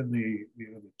so I've been the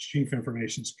chief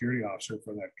information security officer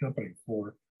for that company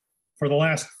for the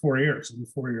last 4 years. It'll be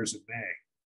 4 years in May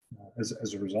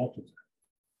as a result of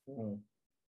that. Mm.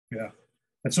 Yeah.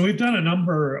 And so we've done a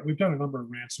number of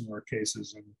ransomware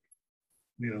cases,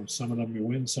 and some of them you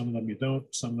win, some of them you don't,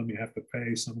 some of them you have to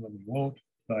pay, some of them you won't.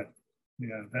 But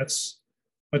yeah,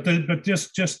 but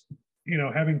just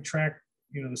having tracked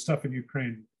the stuff in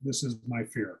Ukraine, this is my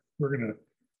fear.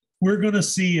 We're gonna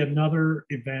see another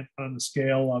event on the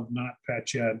scale of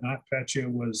NotPetya. NotPetya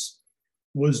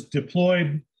was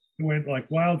deployed, went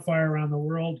like wildfire around the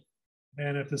world.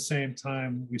 And at the same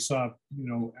time, we saw,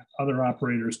 other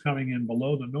operators coming in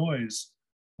below the noise,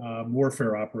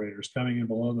 warfare operators coming in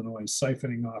below the noise,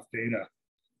 siphoning off data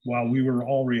while we were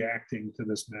all reacting to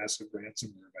this massive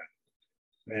ransomware event.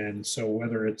 And so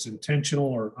whether it's intentional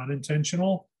or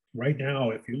unintentional, right now,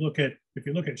 if you look at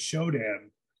Shodan,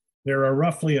 there are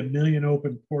roughly 1 million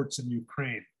open ports in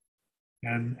Ukraine.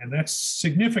 And that's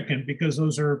significant because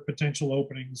those are potential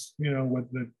openings,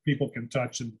 that people can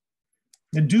touch and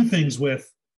do things with.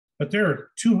 But there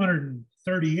are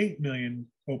 238 million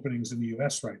openings in the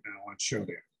US right now on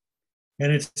Shodan.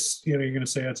 And it's, you're going to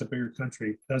say that's a bigger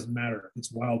country. It doesn't matter.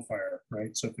 It's wildfire,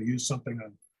 right? So if they use something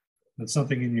on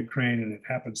something in Ukraine and it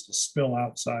happens to spill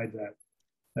outside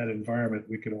that environment,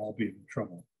 we could all be in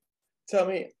trouble. Tell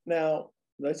me now,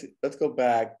 let's go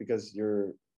back because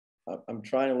I'm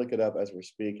trying to look it up as we're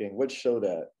speaking. What's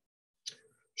Shodan?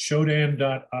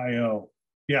 Shodan.io.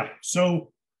 Yeah.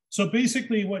 So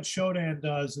basically what Shodan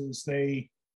does is they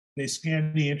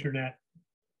scan the internet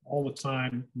all the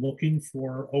time looking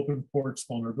for open ports,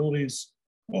 vulnerabilities,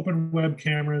 open web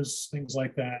cameras, things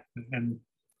like that. And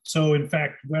so in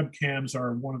fact, webcams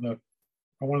are one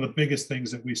of the biggest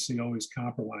things that we see always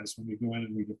compromised when we go in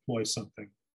and we deploy something.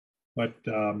 But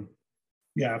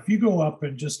yeah, if you go up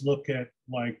and just look at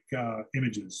like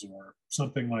images or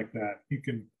something like that, you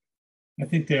can, I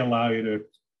think they allow you to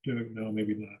do it. No,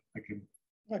 maybe not. I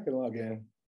can log in.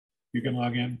 You can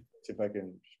log in. See if I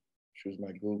can choose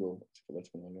my Google. See if it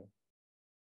lets me log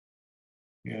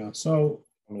in. Yeah. So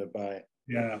I'm gonna buy it.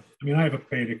 yeah, I mean, I have a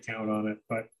paid account on it,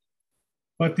 but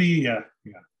the yeah.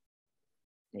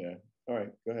 Yeah. All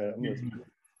right. Go ahead. I'm listening.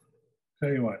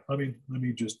 Tell you what. Let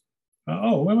me just.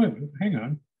 Oh, wait. Hang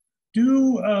on.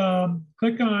 Do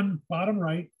click on bottom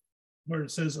right where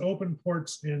it says open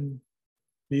ports in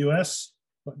the U.S.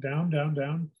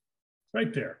 Down.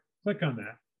 Right there. Click on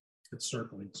that. It's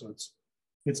circling, so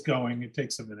it's going. It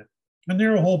takes a minute, and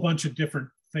there are a whole bunch of different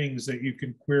things that you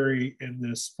can query in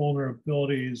this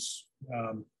vulnerabilities.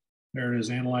 There it is,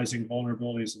 analyzing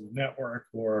vulnerabilities in the network,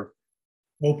 or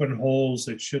open holes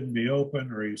that shouldn't be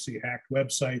open, or you see hacked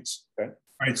websites. Okay.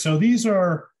 All right, so these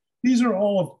are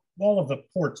all of the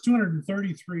ports: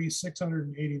 233,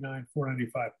 689,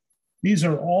 495. These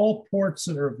are all ports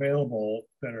that are available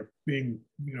that are being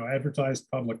advertised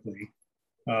publicly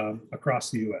across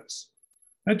the U.S.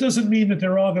 That doesn't mean that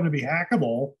they're all going to be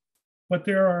hackable, but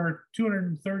there are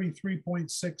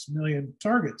 233.6 million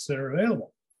targets that are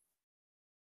available.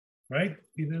 Right?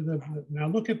 Now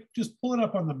look at, just pull it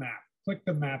up on the map. Click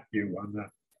the map view on the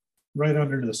right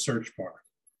under the search bar.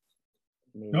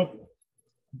 Nope.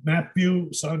 Map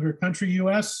view, so under country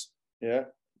US. Yeah.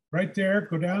 Right there,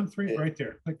 go down 3, right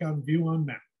there. Click on view on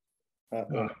map.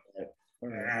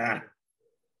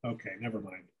 Okay, never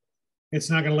mind. It's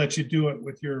not going to let you do it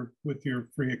with your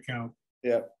free account.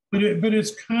 Yeah. But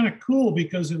it's kind of cool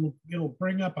because it'll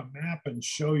bring up a map and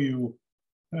show you.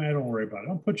 Don't worry about it.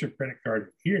 Don't put your credit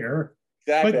card here.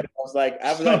 Exactly. But,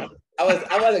 I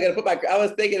wasn't gonna put my. I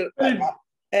was thinking,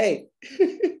 hey.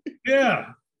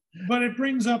 Yeah, but it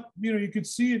brings up. You could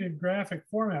see it in graphic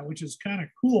format, which is kind of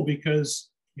cool because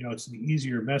it's an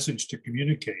easier message to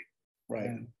communicate. Right.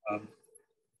 And,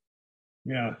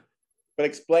 yeah. But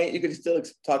explain. You could still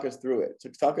talk us through it. So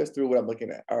talk us through what I'm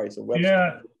looking at. All right. So website.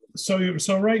 Yeah.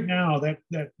 So right now that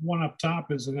one up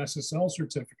top is an SSL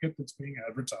certificate that's being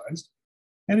advertised.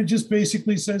 And it just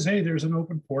basically says, hey, there's an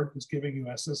open port that's giving you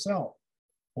SSL.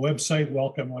 A website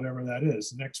welcome, whatever that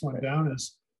is. The next one down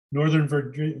is Northern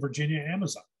Virginia,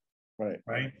 Amazon.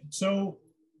 Right. So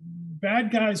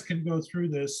bad guys can go through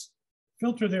this,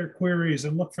 filter their queries,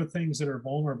 and look for things that are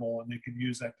vulnerable, and they can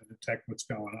use that to detect what's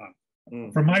going on.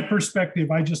 From my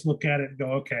perspective, I just look at it and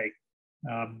go, okay.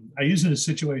 I use it as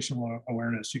situational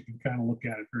awareness. You can kind of look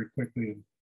at it very quickly and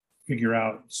figure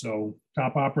out. So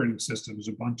top operating systems,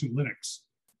 Ubuntu Linux,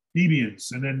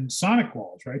 Debians, and then Sonic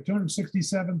walls, right?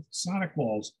 267 Sonic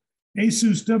walls,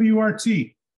 Asus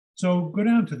WRT. So go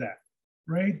down to that,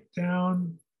 right?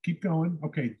 Down, keep going.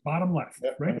 Okay, bottom left,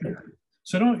 right there.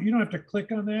 So you don't have to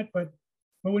click on that, but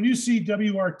when you see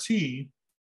WRT,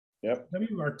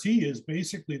 WRT is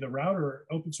basically the router,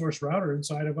 open source router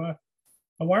inside of a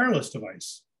wireless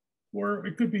device. Or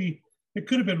it could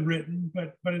have been written,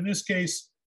 but in this case,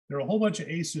 there are a whole bunch of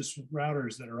Asus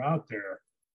routers that are out there.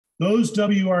 Those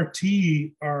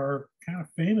WRT are kind of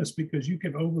famous because you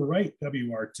can overwrite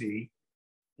WRT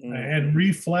and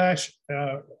reflash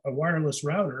a wireless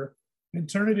router and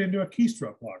turn it into a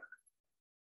keystroke logger.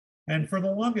 And for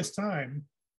the longest time,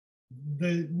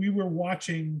 we were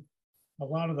watching a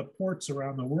lot of the ports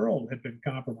around the world had been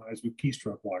compromised with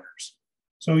keystroke loggers.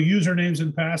 So usernames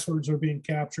and passwords were being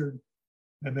captured,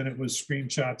 and then it was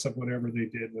screenshots of whatever they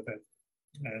did with it.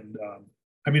 And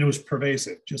it was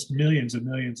pervasive, just millions and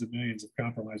millions and millions of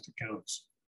compromised accounts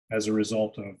as a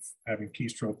result of having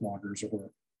keystroke loggers or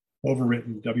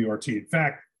overwritten WRT. In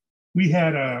fact, we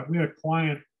had a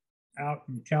client out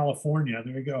in California.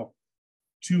 There we go,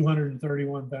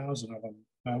 231,000 of them.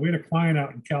 We had a client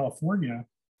out in California,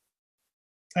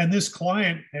 and this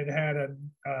client had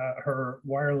her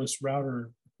wireless router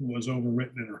was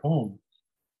overwritten in her home,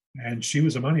 and she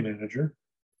was a money manager.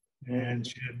 And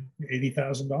she had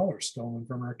 $80,000 stolen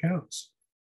from her accounts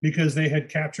because they had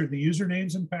captured the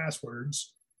usernames and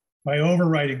passwords by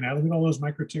overwriting that. Look at all those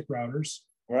MikroTik routers.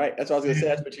 Right. That's what I was going to say.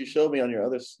 That's what you showed me on your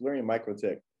other learning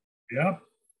MikroTik.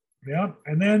 Yep.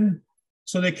 And then,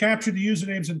 so they captured the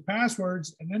usernames and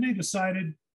passwords, and then they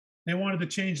decided they wanted to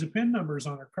change the PIN numbers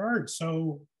on her cards.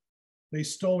 So they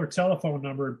stole her telephone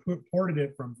number and ported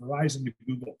it from Verizon to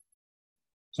Google.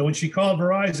 So when she called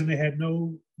Verizon, they had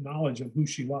no knowledge of who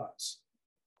she was,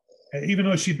 even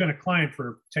though she'd been a client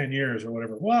for 10 years or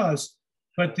whatever it was.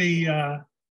 But the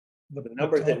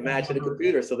numbers didn't match in the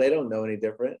computer, so they don't know any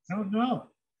different. I don't know.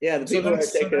 Yeah, the people who are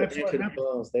taking advantage of the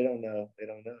phones, they don't know.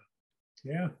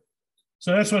 Yeah.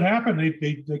 So that's what happened.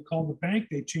 They called the bank.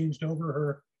 They changed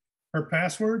over her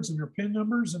passwords and her PIN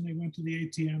numbers, and they went to the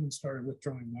ATM and started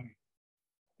withdrawing money.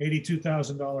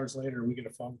 $82,000 later, we get a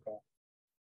phone call.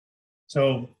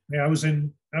 So yeah, I was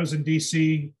in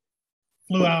DC,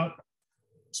 flew out,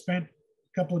 spent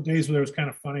a couple of days with her. It was kind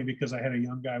of funny because I had a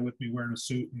young guy with me wearing a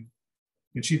suit,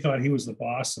 and she thought he was the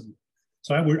boss. And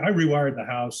so I rewired the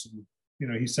house, and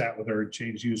he sat with her and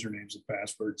changed usernames and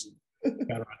passwords and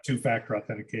got her on two-factor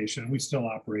authentication. And we still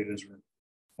operate as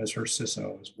her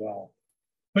CISO as well.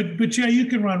 But yeah, you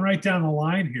can run right down the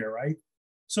line here, right?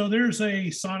 So there's a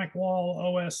Sonic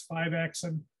Wall OS 5X,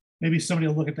 and maybe somebody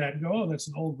will look at that and go, "Oh, that's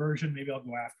an old version. Maybe I'll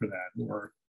go after that."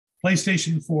 Or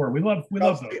PlayStation 4. We love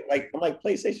those. Like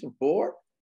PlayStation 4?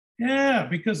 Yeah,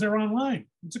 because they're online.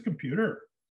 It's a computer.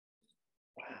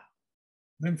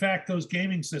 Wow. In fact, those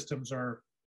gaming systems are,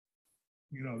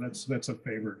 that's a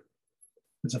favored.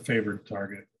 It's a favored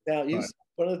target. Now,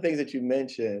 one of the things that you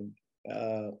mentioned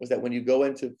was that when you go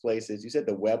into places, you said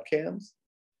the webcams.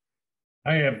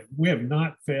 We have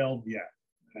not failed yet,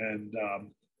 and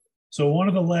so one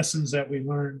of the lessons that we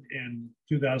learned in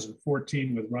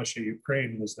 2014 with Russia,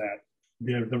 Ukraine was that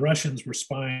the Russians were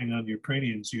spying on the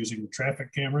Ukrainians using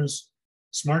traffic cameras,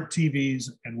 smart TVs,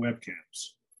 and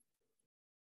webcams.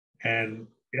 And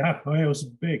yeah, it was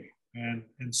big. And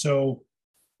so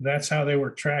that's how they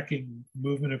were tracking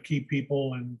movement of key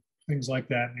people and things like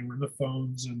that. And they were in the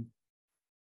phones. And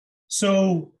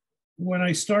so when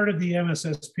I started the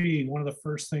MSSP, one of the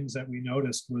first things that we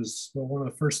noticed was, one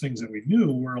of the first things that we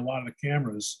knew were a lot of the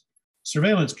cameras,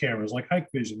 surveillance cameras like Hike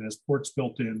Vision, has ports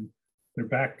built in, they're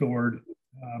backdoored,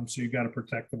 so you got to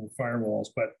protect them with firewalls.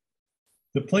 But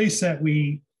the place that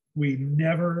we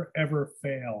never ever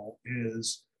fail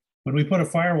is when we put a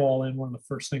firewall in. One of the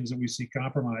first things that we see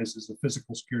compromised is the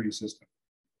physical security system,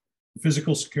 the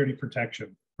physical security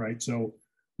protection, right? So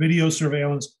video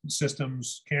surveillance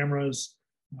systems, cameras,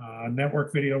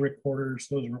 network video recorders,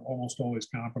 those are almost always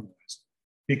compromised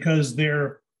because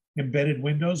they're embedded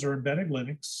Windows or embedded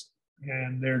Linux,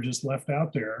 and they're just left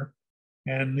out there.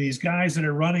 And these guys that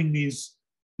are running these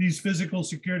physical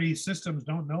security systems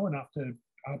don't know enough to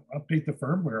update the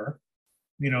firmware,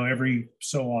 every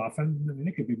so often. I mean,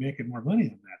 they could be making more money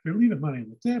than that. They're leaving money on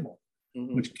the table,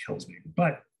 which kills me.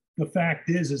 But the fact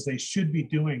is they should be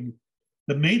doing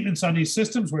the maintenance on these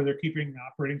systems where they're keeping the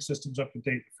operating systems up to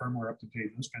date, the firmware up to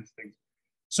date, those kinds of things.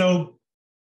 So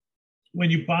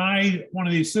when you buy one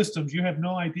of these systems, you have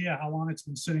no idea how long it's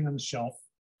been sitting on the shelf,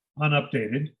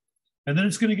 unupdated, and then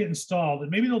it's going to get installed. And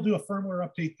maybe they'll do a firmware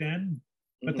update then,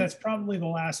 but that's probably the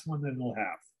last one that it'll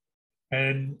have.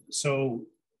 And so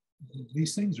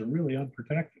these things are really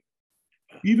unprotected.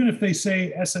 Even if they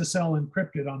say SSL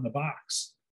encrypted on the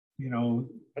box,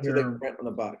 that's what they print on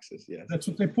the boxes. Yes, that's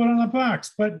what they put on the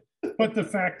box. But the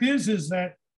fact is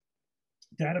that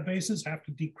databases have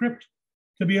to decrypt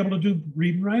to be able to do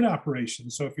read and write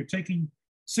operations. So if you're taking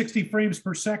 60 frames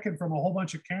per second from a whole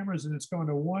bunch of cameras and it's going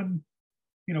to one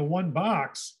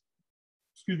box,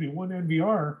 one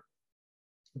NVR,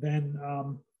 then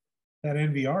that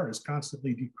NVR is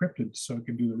constantly decrypted so it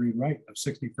can do the read write of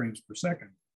 60 frames per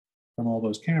second from all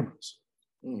those cameras.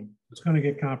 It's going to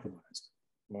get compromised.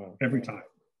 Wow. Every time.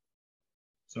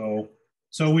 So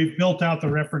we've built out the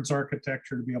reference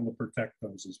architecture to be able to protect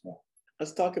those as well.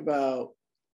 Let's talk about,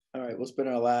 all right, we'll spend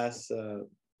our last 20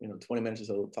 minutes or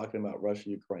so talking about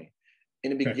Russia, Ukraine.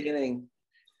 In the beginning,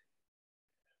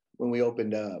 when we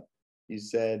opened up, you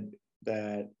said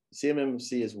that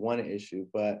CMMC is one issue,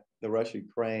 but the Russia,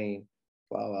 Ukraine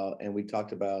fallout, and we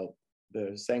talked about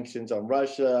the sanctions on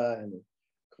Russia and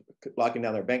locking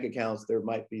down their bank accounts, there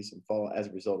might be some fallout as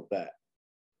a result of that.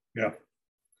 Yeah.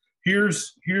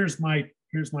 Here's my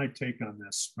take on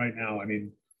this right now. I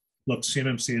mean, look,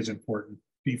 CMMC is important.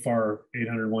 BFAR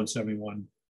 800-171,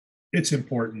 it's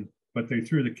important, but they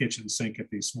threw the kitchen sink at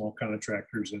these small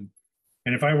contractors. And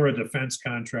if I were a defense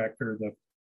contractor,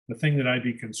 the thing that I'd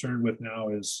be concerned with now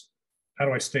is, how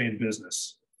do I stay in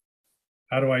business?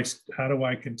 How do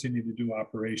I continue to do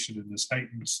operation in this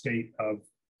heightened state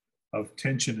of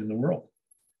tension in the world?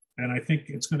 And I think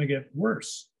it's going to get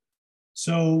worse.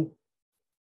 So,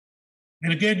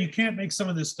 and again, you can't make some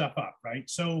of this stuff up, right?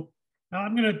 So now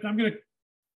I'm gonna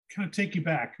kind of take you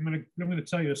back. I'm gonna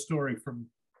tell you a story from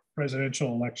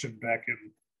presidential election back in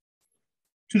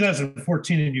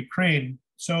 2014 in Ukraine.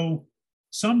 So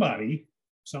somebody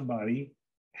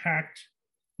hacked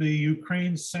the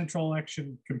Ukraine central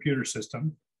election computer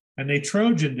system, and they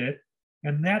Trojaned it,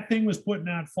 and that thing was putting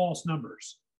out false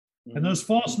numbers. And those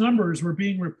false numbers were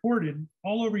being reported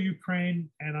all over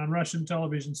Ukraine and on Russian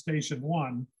television station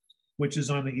 1, which is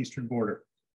on the eastern border.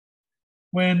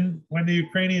 When the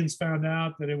Ukrainians found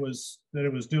out that it was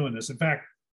doing this, in fact,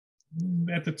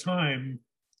 at the time,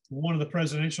 one of the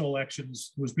presidential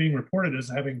elections was being reported as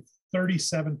having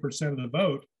 37% of the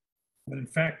vote, but in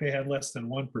fact, they had less than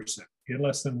 1%. He had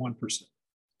less than 1%.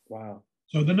 Wow.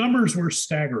 So the numbers were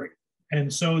staggering.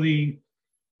 And so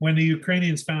when the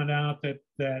Ukrainians found out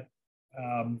that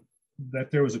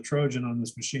there was a Trojan on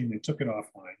this machine, they took it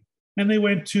offline and they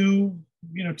went to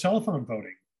telephone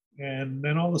voting. And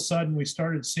then all of a sudden, we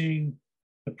started seeing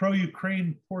the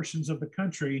pro-Ukraine portions of the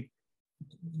country.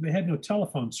 They had no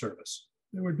telephone service.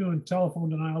 They were doing telephone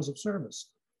denials of service,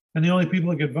 and the only people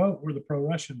that could vote were the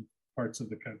pro-Russian parts of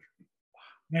the country.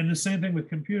 And the same thing with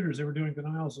computers. They were doing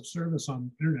denials of service on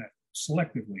internet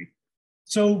selectively.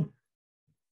 So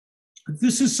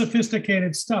this is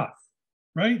sophisticated stuff,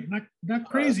 right? Not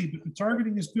crazy, but the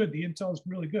targeting is good. The intel is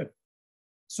really good.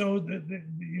 So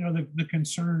the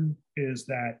concern is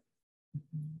that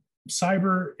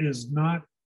cyber is not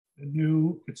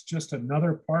new. It's just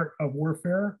another part of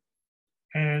warfare.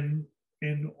 And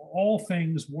in all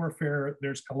things warfare,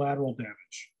 there's collateral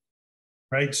damage,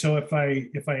 right? So if I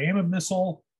aim a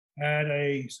missile at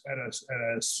a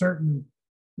certain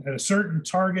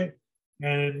target,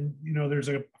 and there's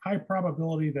a high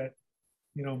probability that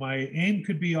my aim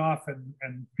could be off,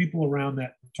 and people around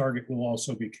that target will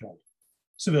also be killed.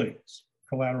 Civilians,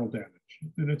 collateral damage,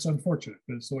 and it's unfortunate,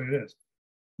 but it's the way it is.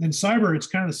 In cyber, it's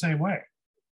kind of the same way.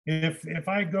 If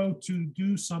I go to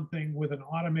do something with an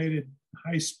automated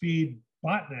high-speed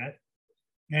botnet,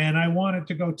 and I want it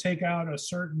to go take out a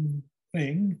certain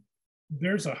thing,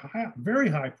 there's a very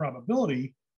high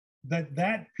probability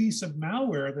that piece of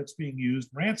malware that's being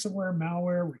used, ransomware,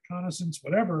 malware, reconnaissance,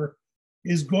 whatever,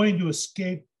 is going to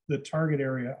escape the target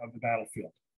area of the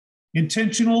battlefield.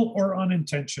 Intentional or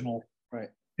unintentional, right?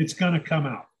 It's going to come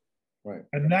out. Right.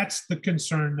 And that's the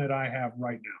concern that I have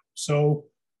right now. So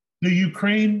the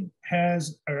Ukraine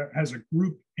has a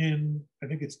group in, I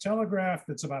think it's Telegraph,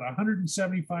 that's about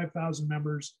 175,000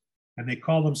 members, and they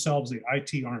call themselves the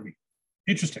IT Army.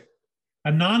 Interesting.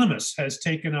 Anonymous has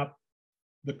taken up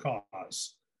the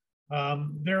cause.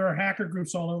 There are hacker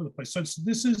groups all over the place. So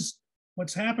this is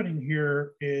what's happening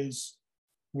here is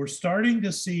we're starting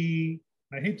to see,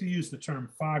 I hate to use the term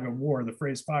fog of war, the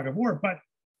phrase fog of war, but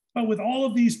with all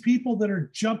of these people that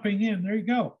are jumping in, there you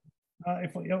go.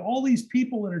 If all these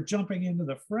people that are jumping into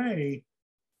the fray,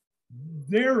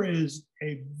 there is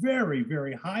a very,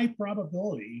 very high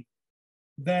probability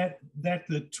that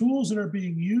the tools that are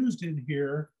being used in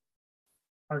here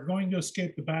are going to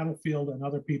escape the battlefield, and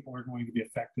other people are going to be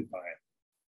affected by it.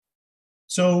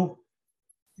 So,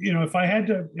 if I had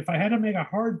to make a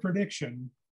hard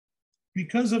prediction,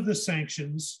 because of the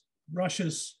sanctions,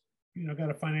 Russia's got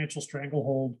a financial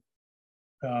stranglehold.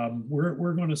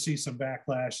 We're going to see some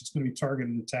backlash. It's going to be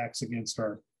targeted attacks against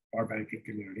our banking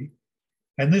community.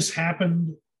 And this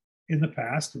happened in the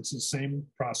past. It's the same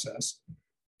process.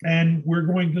 And we're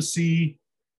going to see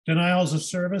denials of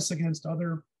service against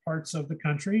other parts of the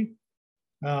country.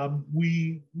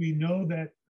 We know that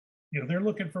they're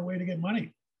looking for a way to get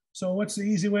money. So what's the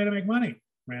easy way to make money?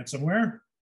 Ransomware.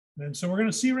 And so we're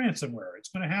going to see ransomware. It's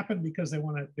going to happen because they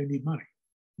need money.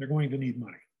 They're going to need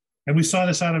money. And we saw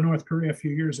this out of North Korea a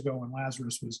few years ago when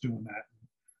Lazarus was doing that,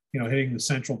 hitting the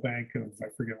central bank of, I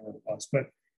forget what it was, but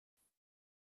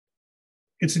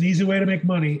it's an easy way to make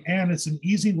money, and it's an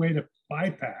easy way to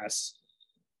bypass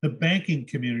the banking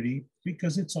community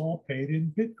because it's all paid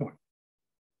in Bitcoin.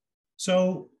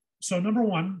 So number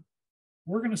one,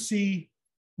 we're going to see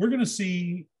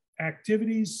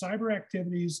activities, cyber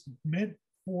activities meant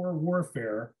for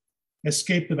warfare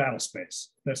escape the battle space.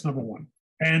 That's number one.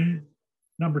 And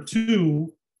number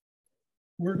two,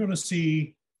 we're going to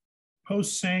see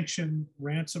post-sanction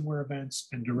ransomware events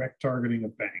and direct targeting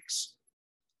of banks.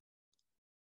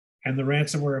 And the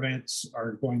ransomware events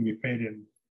are going to be paid in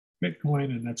Bitcoin,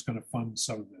 and that's going to fund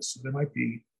some of this. So there might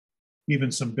be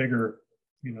even some bigger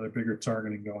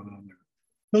targeting going on there.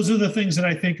 Those are the things that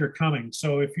I think are coming.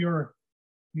 So if you're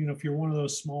one of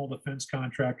those small defense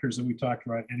contractors that we talked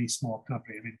about, any small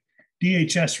company, I mean,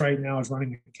 DHS right now is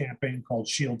running a campaign called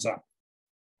Shields Up,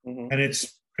 and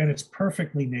it's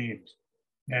perfectly named.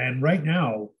 And right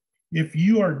now, if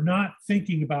you are not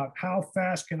thinking about how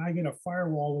fast can I get a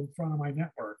firewall in front of my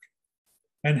network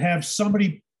and have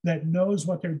somebody that knows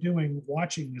what they're doing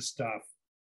watching this stuff,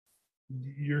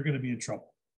 you're going to be in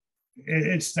trouble.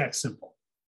 It's that simple.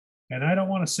 And I don't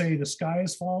want to say the sky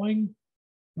is falling,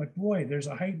 but boy, there's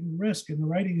a heightened risk, and the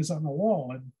writing is on the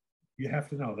wall, and you have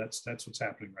to know that's what's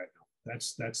happening right now.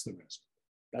 That's the risk.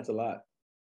 That's a lot.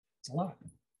 It's a lot.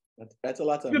 That's a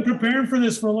lot. I've been preparing for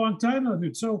this for a long time, though,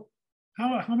 dude. So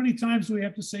how many times do we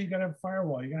have to say you got to have a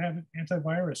firewall? You got to have an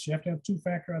antivirus. You have to have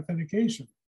two-factor authentication.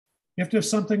 You have to have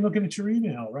something looking at your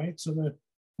email, right? So the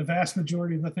vast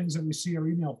majority of the things that we see are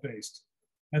email based.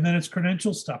 And then it's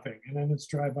credential stuffing, and then it's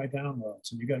drive-by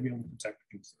downloads, and you got to be able to protect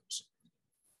against those.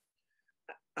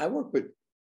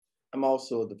 I'm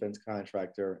also a defense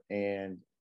contractor, and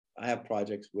I have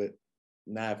projects with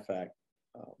NAVFAC.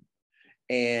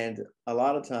 And a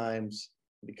lot of times,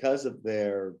 because of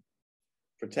their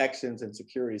protections and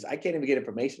securities, I can't even get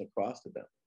information across to them.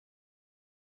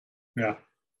 Yeah.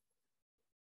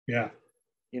 Yeah.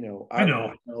 You know, I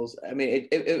know. I mean,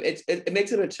 it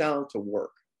makes it a challenge to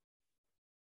work.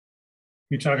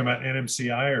 You're talking about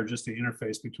NMCI or just the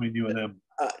interface between you and them?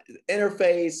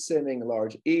 Interface, sending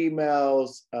large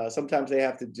emails. Sometimes they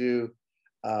have to do,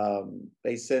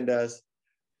 they send us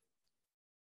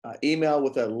email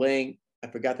with a link. I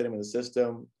forgot the name of the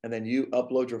system. And then you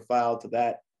upload your file to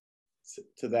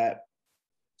that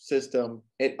system.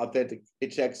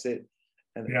 It checks it.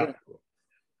 And yeah. You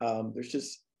know, there's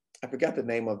just, I forgot the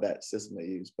name of that system they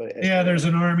use, but yeah, there's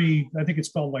an Army, I think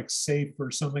it's called like SAFE or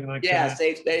something like that. Yeah,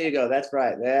 SAFE. There you go. That's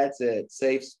right. That's it.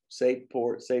 SAFE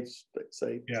port,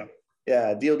 SAFE.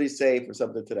 Yeah, DoD SAFE or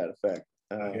something to that effect.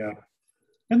 Yeah.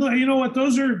 And you know what?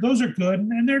 Those are good,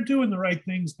 and they're doing the right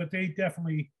things, but they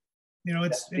definitely, you know,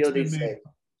 it's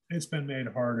been made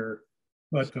harder.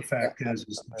 But the fact is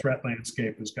the threat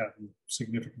landscape has gotten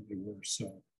significantly worse.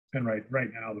 So, and right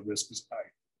now the risk is high.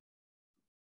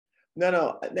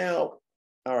 No. Now,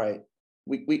 all right.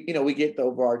 We get the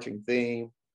overarching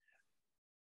theme.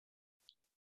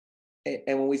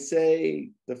 And when we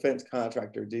say defense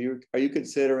contractor, are you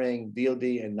considering DoD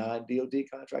and non-DoD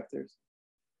contractors?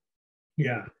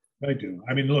 Yeah, I do.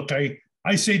 I mean, look,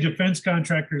 I say defense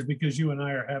contractors because you and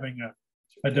I are having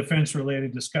a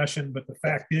defense-related discussion, but the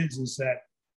fact is that,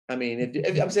 I mean,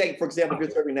 if I'm saying, for example, if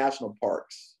you're serving national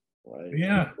parks, right?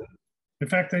 Yeah. In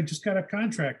fact, I just got a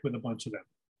contract with a bunch of them.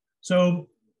 So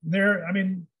I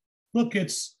mean, look,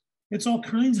 it's all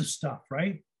kinds of stuff,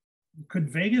 right? Could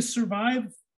Vegas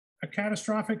survive a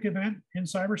catastrophic event in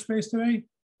cyberspace today?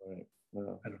 Right.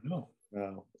 No. I don't know.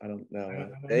 No, I don't know. I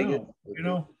don't know. You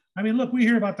know, I mean, look, we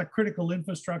hear about the critical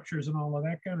infrastructures and all of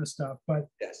that kind of stuff, but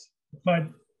yes. But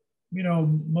you know,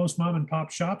 most mom and pop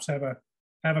shops have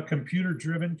a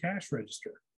computer-driven cash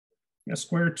register, a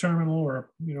Square terminal,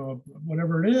 or you know,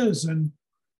 whatever it is, and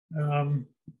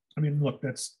I mean, look,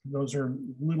 those are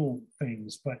little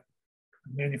things, but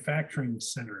manufacturing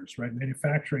centers, right?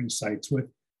 Manufacturing sites with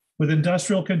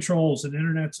industrial controls and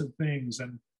internets of things.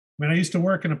 And I mean, I used to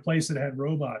work in a place that had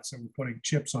robots that were putting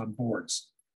chips on boards.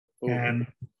 Ooh. And,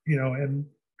 you know, and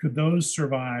could those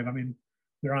survive? I mean,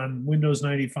 they're on Windows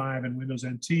 95 and Windows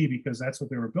NT because that's what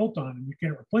they were built on, and you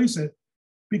can't replace it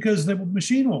because the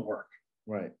machine won't work.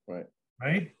 Right.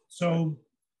 So,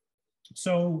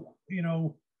 you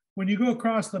know, when you go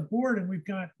across the board and we've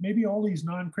got maybe all these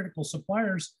non-critical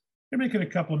suppliers, they're making a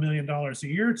couple of $1 million a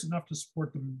year. It's enough to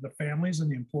support the families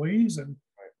and the employees. And,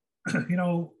 you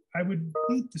know, I would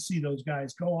hate to see those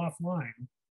guys go offline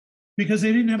because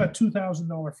they didn't have a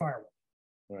 $2,000 firewall.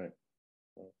 Right.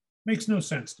 Makes no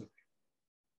sense to me.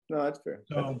 No, that's fair.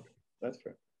 So, that's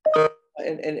fair.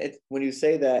 And when you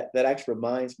say that, that actually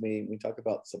reminds me, we talk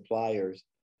about suppliers.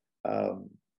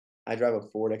 I drive a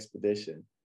Ford Expedition.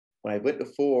 When I went to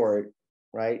Ford,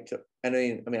 right? I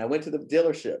mean, I went to the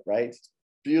dealership, right? It's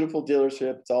beautiful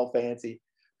dealership. It's all fancy.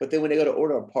 But then when they go to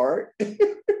order a part,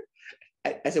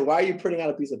 I said, why are you printing out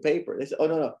a piece of paper? They said, oh,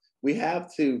 no. We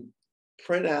have to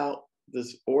print out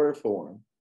this order form.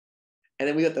 And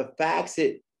then we have to fax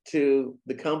it to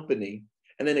the company.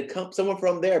 And then someone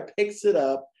from there picks it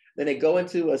up. Then they go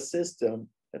into a system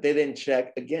that they then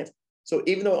check against. So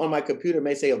even though on my computer it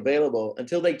may say available,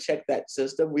 until they check that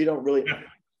system, we don't really. Yeah.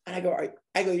 And I go, are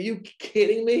you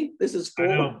kidding me? This is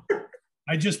Ford. I know.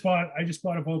 I just bought a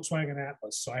Volkswagen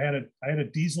Atlas. So I had a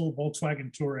diesel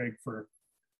Volkswagen Touareg for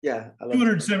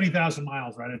 270,000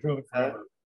 miles, right? I drove it forever.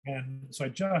 And so I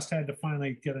just had to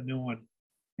finally get a new one.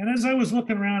 And as I was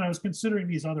looking around, I was considering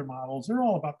these other models. They're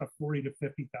all about the $40,000 to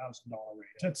 $50,000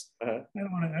 range. That's I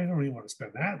don't even want to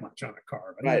spend that much on a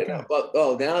car. But right.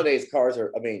 Well, nowadays cars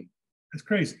are. I mean, it's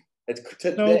crazy.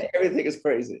 Everything is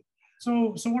crazy.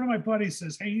 So one of my buddies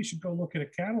says, hey, you should go look at a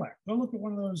Cadillac. Go look at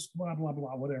one of those, blah, blah,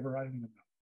 blah, whatever. I don't even know.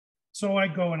 So I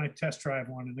go and I test drive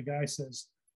one, and the guy says,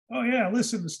 oh, yeah,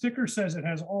 listen, the sticker says it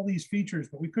has all these features,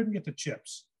 but we couldn't get the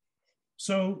chips.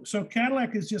 So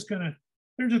Cadillac is they're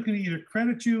just going to either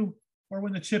credit you, or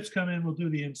when the chips come in, we'll do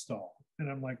the install. And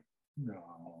I'm like,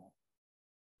 no.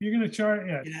 You're going to charge?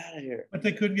 Yeah. Get out of here. But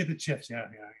they couldn't get the chips. Yeah.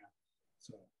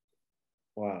 So.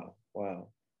 Wow.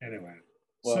 Anyway.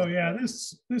 Well, so yeah,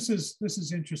 this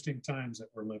is interesting times that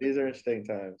we're living. These are interesting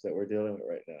times that we're dealing with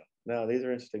right now. No, these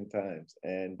are interesting times.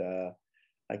 And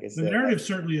like I The said, narrative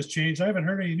certainly has changed. I haven't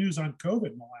heard any news on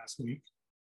COVID in the last week.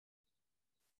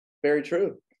 very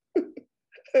true.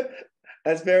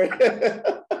 That's very.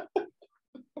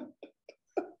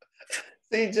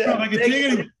 See, Jeff, Well, I can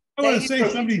take it. I want to say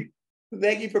somebody.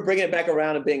 Thank you for bringing it back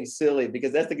around and being silly,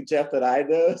 because that's the Jeff that I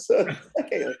know. So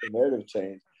okay, like the narrative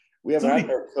change. We haven't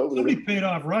heard COVID. Somebody paid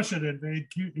off Russia to invade,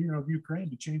 Ukraine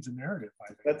to change the narrative.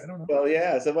 I think. I don't know. Well,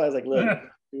 yeah. Somebody's like, look,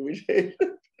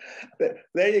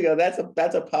 there you go. That's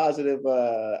a positive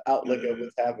outlook of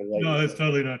what's happening. Like, no, that's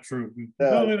totally not true.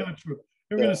 Totally not true.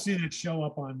 You're going to see that show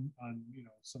up on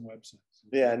some websites.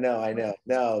 Yeah, no, I know.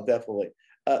 No, definitely.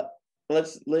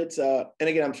 Let's and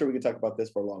again, I'm sure we could talk about this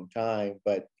for a long time,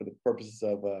 but for the purposes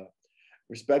of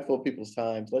respectful of people's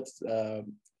times, let's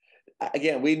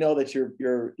again, we know that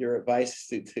your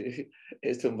advice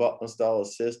is to install a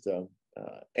system.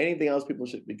 Anything else people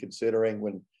should be considering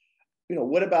when,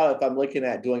 what about if I'm looking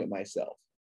at doing it myself?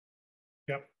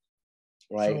 Yep.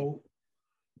 Right. So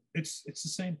it's the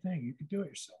same thing. You can do it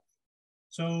yourself.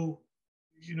 So,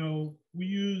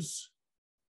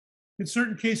 in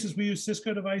certain cases, we use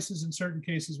Cisco devices. In certain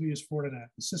cases, we use Fortinet.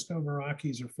 The Cisco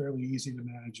Meraki's are fairly easy to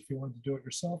manage. If you want to do it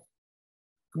yourself,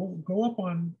 go up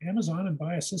on Amazon and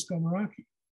buy a Cisco Meraki,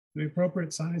 the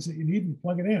appropriate size that you need, and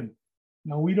plug it in.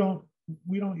 Now, we don't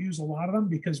use a lot of them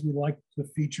because we like the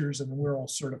features and we're all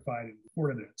certified in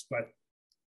Fortinets. But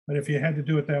if you had to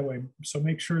do it that way, so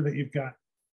make sure that you've got,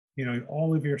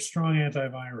 all of your strong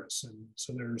antivirus. And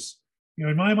so there's,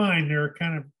 in my mind, there are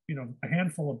kind of, a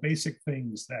handful of basic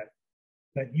things that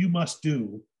you must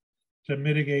do to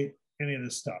mitigate any of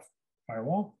this stuff.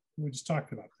 Firewall, we just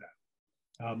talked about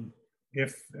that.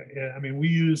 We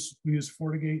use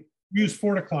FortiGate, we use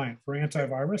FortiClient for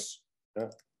antivirus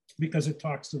because it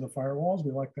talks to the firewalls.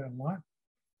 We like that a lot.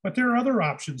 But there are other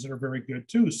options that are very good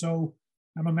too. So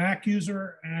I'm a Mac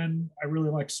user and I really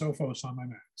like Sophos on my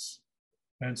Macs.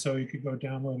 And so you could go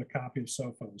download a copy of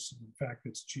Sophos. In fact,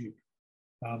 it's cheap.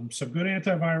 So good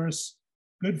antivirus,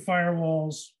 good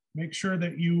firewalls. Make sure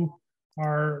that you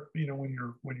are, when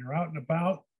you're out and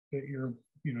about, that your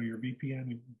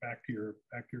VPN back to your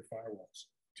firewalls.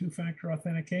 Two-factor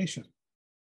authentication.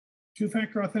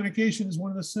 Two-factor authentication is one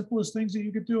of the simplest things that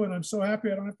you could do, and I'm so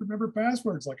happy I don't have to remember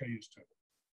passwords like I used to.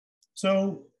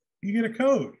 So you get a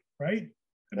code, right?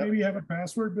 And maybe you have a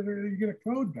password, but you get a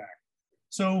code back.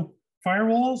 So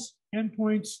firewalls,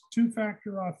 endpoints,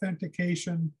 two-factor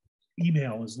authentication.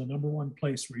 Email is the number one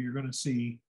place where you're going to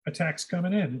see attacks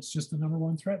coming in. It's just the number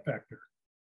one threat vector.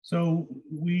 So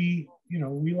we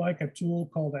like a tool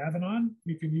called Avanan.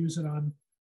 You can use it on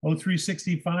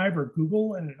O365 or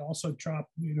Google, and it also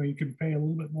you can pay a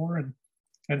little bit more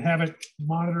and have it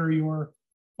monitor your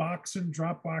Box and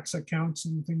Dropbox accounts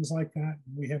and things like that.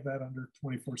 And we have that under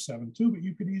 24/7 too, but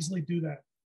you could easily do that.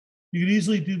 You could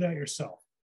easily do that yourself.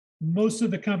 Most of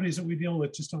the companies that we deal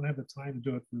with just don't have the time to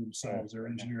do it for themselves. They're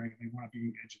engineering, and they want to be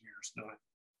engineers, not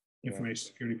information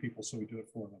security people, so we do it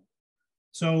for them.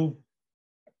 So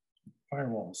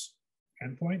firewalls,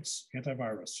 endpoints,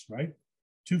 antivirus, right?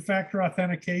 Two-factor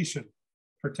authentication,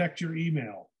 protect your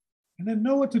email, and then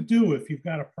know what to do if you've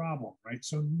got a problem, right?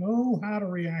 So know how to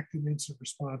react in instant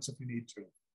response if you need to.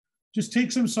 Just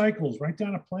take some cycles, write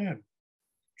down a plan,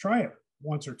 try it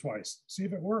once or twice, see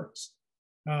if it works.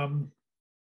 And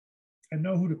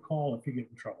know who to call if you get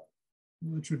in trouble,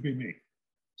 which would be me.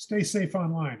 Stay safe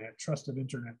online at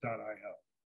trustedinternet.io.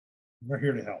 We're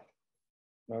here to help.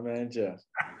 My man, Jeff.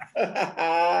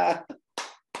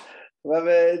 My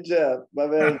man, Jeff.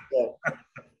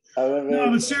 No,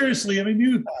 but seriously,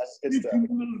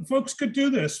 folks could do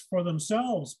this for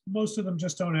themselves. Most of them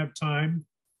just don't have time.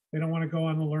 They don't want to go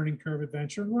on the learning curve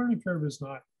adventure. Learning curve is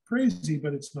not crazy,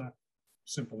 but it's not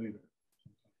simple either.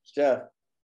 Jeff,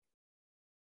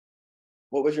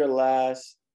 what was your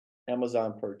last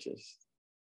Amazon purchase,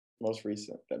 most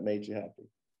recent, that made you happy?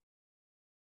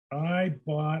 I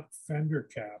bought fender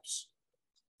caps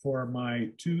for my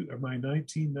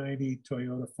 1990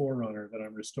 Toyota 4Runner that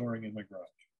I'm restoring in my garage.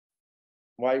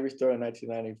 Why are you restoring a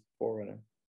 1990 4Runner?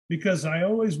 Because I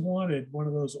always wanted one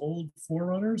of those old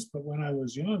 4Runners, but when I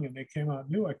was young and they came out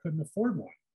new, I couldn't afford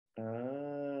one.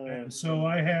 And so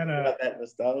I had that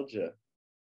nostalgia.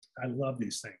 I love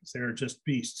these things. They're just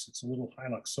beasts. It's a little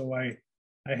Hilux. So I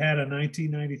had a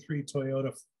 1993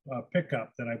 Toyota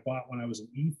pickup that I bought when I was an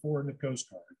E4 in the Coast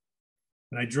Guard.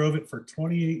 And I drove it for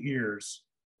 28 years.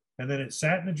 And then it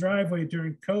sat in the driveway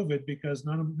during COVID because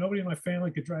nobody in my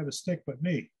family could drive a stick but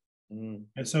me.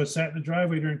 And so it sat in the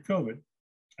driveway during COVID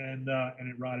and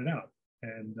it rotted out.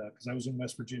 And because I was in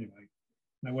West Virginia,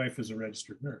 my wife was a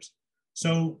registered nurse.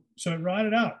 So it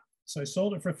rotted out. So I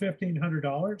sold it for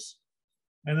 $1,500.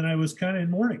 And then I was kind of in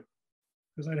mourning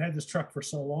because I'd had this truck for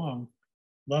so long.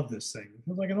 Loved this thing. It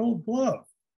was like an old glove.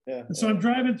 Yeah. And so I'm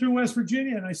driving through West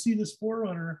Virginia and I see this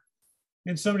 4Runner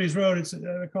in somebody's road. It's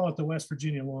I call it the West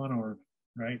Virginia lawn ornament,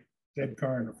 right? Dead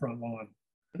car in the front lawn.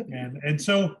 And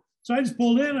so I just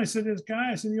pulled in. I said, this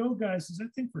guy, I said, the old guy says,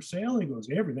 that thing for sale? He goes,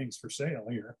 everything's for sale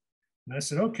here. And I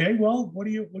said, okay, well, what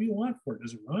do you want for it?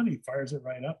 Does it run? He fires it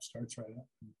right up, starts right up.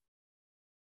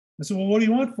 I said, well, what do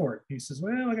you want for it? He says,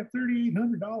 well, I got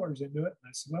 $3,800 into it. And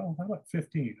I said, well, how about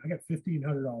 15? I got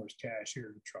 $1,500 cash here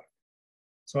in the truck.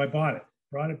 So I bought it,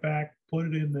 brought it back, put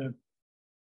it in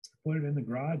the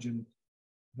garage, and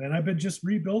then I've been just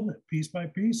rebuilding it piece by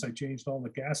piece. I changed all the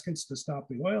gaskets to stop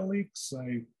the oil leaks.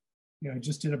 I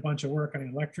just did a bunch of work on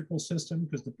the electrical system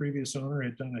because the previous owner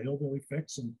had done a hillbilly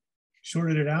fix and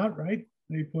shorted it out, right?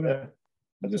 They put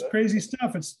this crazy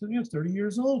stuff. It's 30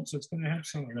 years old, so it's going to have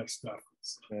some of that stuff.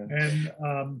 Yeah. And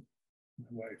my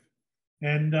wife.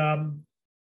 And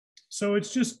so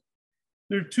it's just,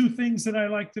 there are two things that I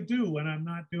like to do when I'm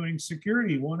not doing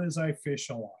security. One is I fish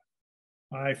a lot.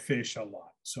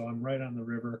 So I'm right on the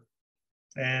river.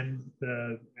 And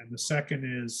the second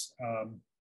is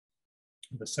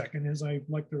I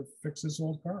like to fix this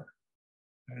old car.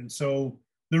 And so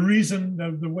the reason,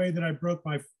 the way that I broke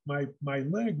my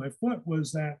leg, my foot,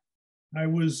 was that I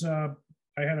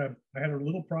had a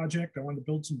little project. I wanted to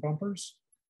build some bumpers,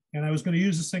 and I was going to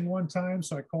use this thing one time.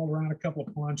 So I called around a couple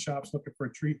of pawn shops looking for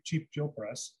a cheap drill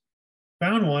press.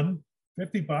 Found one,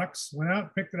 $50. Went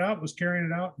out, picked it out, was carrying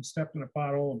it out, and stepped in a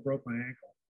pothole and broke my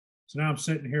ankle. So now I'm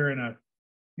sitting here in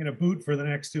a boot for the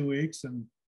next 2 weeks, and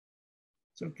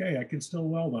it's okay. I can still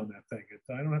weld on that thing.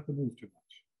 I don't have to move too much.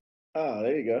 Oh,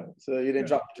 there you go. So you didn't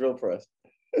drop the drill press.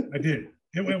 I did.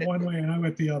 It went one way and I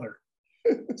went the other.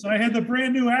 So I had the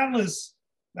brand new Atlas.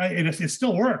 And it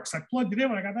still works. I plugged it in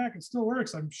when I got back. It still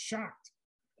works. I'm shocked.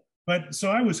 But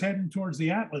so I was heading towards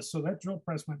the Atlas. So that drill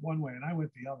press went one way and I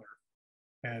went the other.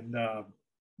 And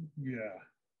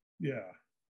yeah.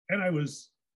 And there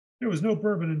was no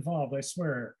bourbon involved. I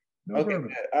swear. No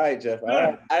bourbon. All right, Jeff. All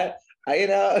right.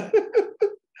 I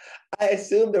I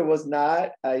assumed there was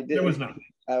not. There was not.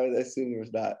 I would assume there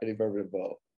was not any bourbon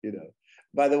involved.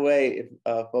 By the way,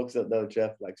 if folks don't know,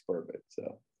 Jeff likes bourbon.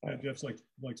 So yeah, Jeff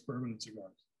likes bourbon and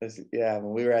cigars. Yeah,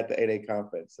 when we were at the 8A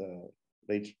conference,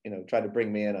 they tried to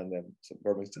bring me in on them some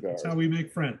bourbon cigars. That's how we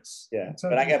make friends. Yeah,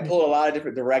 but I got pulled a lot of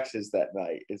different directions that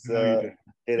night. It's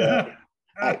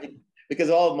because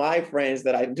all of my friends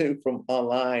that I knew from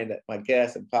online, my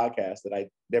guests and podcasts, that I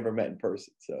never met in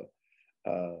person. So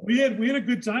we had a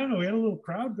good time though. We had a little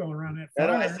crowd going around that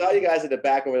fire. And I saw you guys in the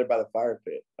back over there by the fire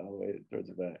pit, all the way towards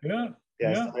the back. Yeah.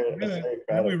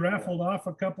 We raffled off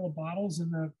a couple of bottles in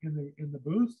the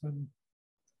booth, and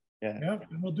and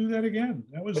we'll do that again.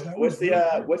 What's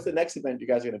the next event you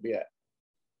guys are going to be at?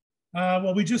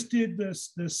 Well, we just did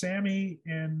the SAMI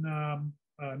in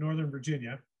Northern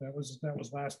Virginia. That was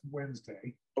last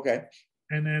Wednesday. Okay.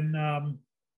 And then I'm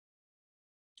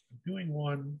doing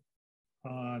one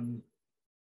on,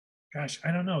 gosh,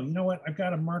 I don't know. You know what? I've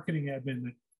got a marketing admin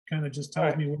that kind of just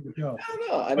tells me where to go. I don't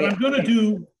know. But I'm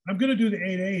gonna do the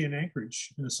 8A in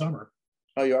Anchorage in the summer.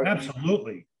 Oh, you are?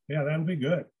 Absolutely. Yeah, that'll be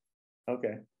good.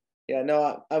 Okay. Yeah,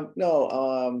 no,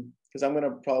 because I'm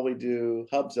gonna probably do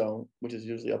Hub Zone, which is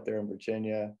usually up there in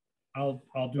Virginia. I'll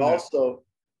do also,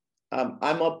 that.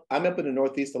 I'm up in the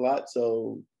Northeast a lot,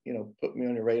 so put me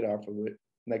on your radar for the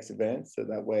next event, so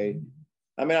that way.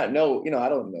 I mean, I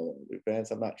don't know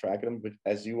events. I'm not tracking them, but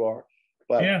as you are.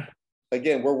 But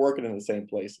again, we're working in the same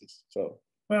places. So.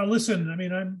 Well, listen. I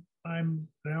mean, I'm an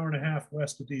hour and a half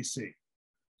west of DC.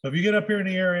 So if you get up here in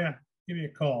the area, give me a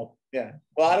call. Yeah.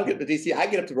 Well, I don't get to DC. I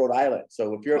get up to Rhode Island.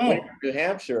 So if you're in New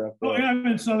Hampshire. I'm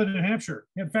in southern New Hampshire.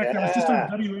 In fact, I was just on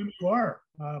WMUR.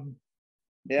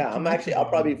 I'll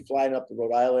probably be flying up to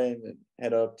Rhode Island and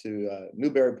head up to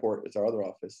Newburyport. It's our other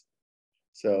office.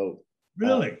 So.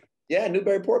 Really? Yeah,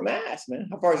 Newburyport, Mass, man.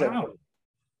 How far is that?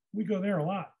 We go there a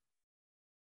lot.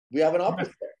 We have an office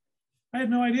there. I had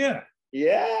no idea.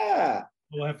 Yeah.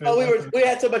 We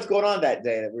had so much going on that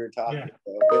day that we were talking.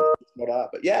 Yeah.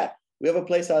 But yeah, we have a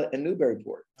place out in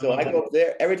Newburyport. So I go up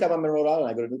there every time I'm in Rhode Island.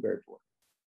 I go to Newburyport.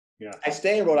 Yeah. I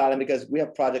stay in Rhode Island because we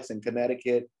have projects in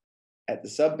Connecticut at the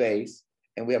sub base,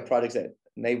 and we have projects at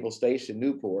Naval Station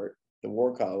Newport, the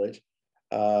War College.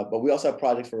 But we also have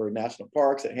projects for national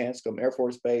parks at Hanscom Air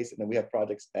Force Base, and then we have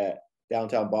projects at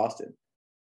downtown Boston.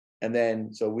 And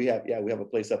then, so we have a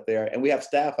place up there, and we have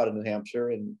staff out in New Hampshire.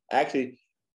 And actually,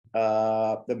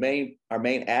 our main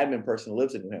admin person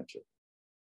lives in New Hampshire.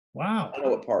 Wow. I don't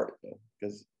know what part, though,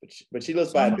 but she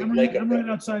lives by a big lake. I'm right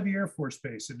outside the Air Force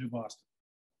Base in New Boston.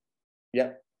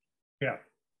 Yep. Yeah.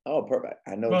 Oh, perfect.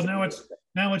 I know. Well, now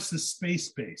it's the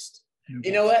space-based.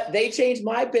 You know what? They changed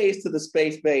my base to the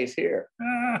space base here.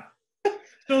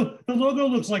 So the logo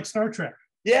looks like Star Trek.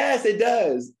 Yes, it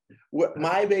does.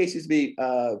 My base used to be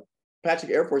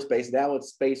Patrick Air Force Base. Now it's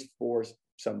Space Force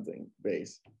something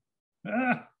base.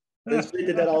 They just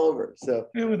did that all over. So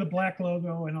yeah, with a black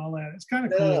logo and all that. It's kind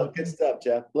of cool. Good stuff,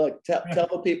 Jeff. Look, tell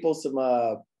the people some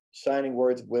shining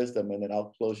words of wisdom, and then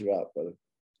I'll close you out, brother.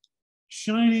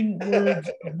 Shining words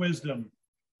of wisdom.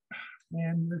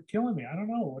 Man, you're killing me. I don't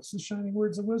know. What's the shining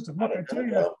words of wisdom? Look, I tell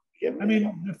you, I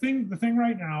mean, the thing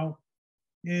right now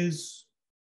is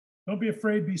don't be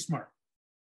afraid, be smart.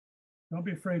 Don't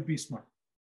be afraid, be smart.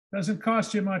 Doesn't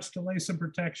cost you much to lay some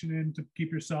protection in to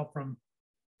keep yourself from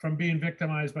being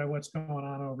victimized by what's going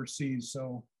on overseas.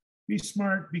 So be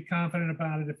smart, be confident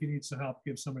about it. If you need some help,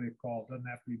 give somebody a call. It doesn't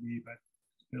have to be me, but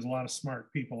there's a lot of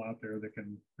smart people out there that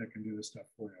can do this stuff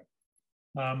for you.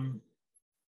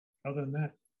 Other than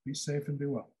that, be safe and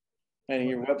do well. And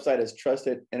your website is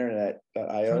trustedinternet.io.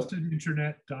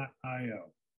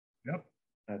 Trustedinternet.io. Yep.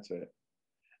 That's it.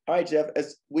 All right, Jeff,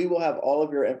 as we will have all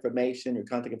of your information, your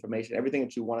contact information, everything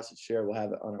that you want us to share, we'll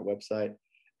have it on our website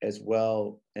as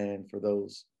well. And for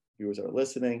those viewers that are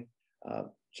listening,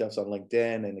 Jeff's on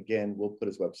LinkedIn. And again, we'll put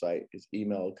his website, his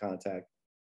email, contact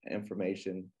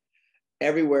information,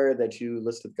 everywhere that you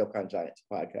listen to the GovCon Giants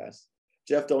podcast.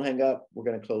 Jeff, don't hang up. We're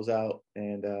going to close out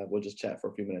and we'll just chat for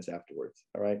a few minutes afterwards.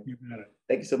 All right. You got it.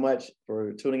 Thank you so much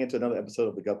for tuning into another episode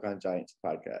of the GovCon Giants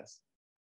podcast.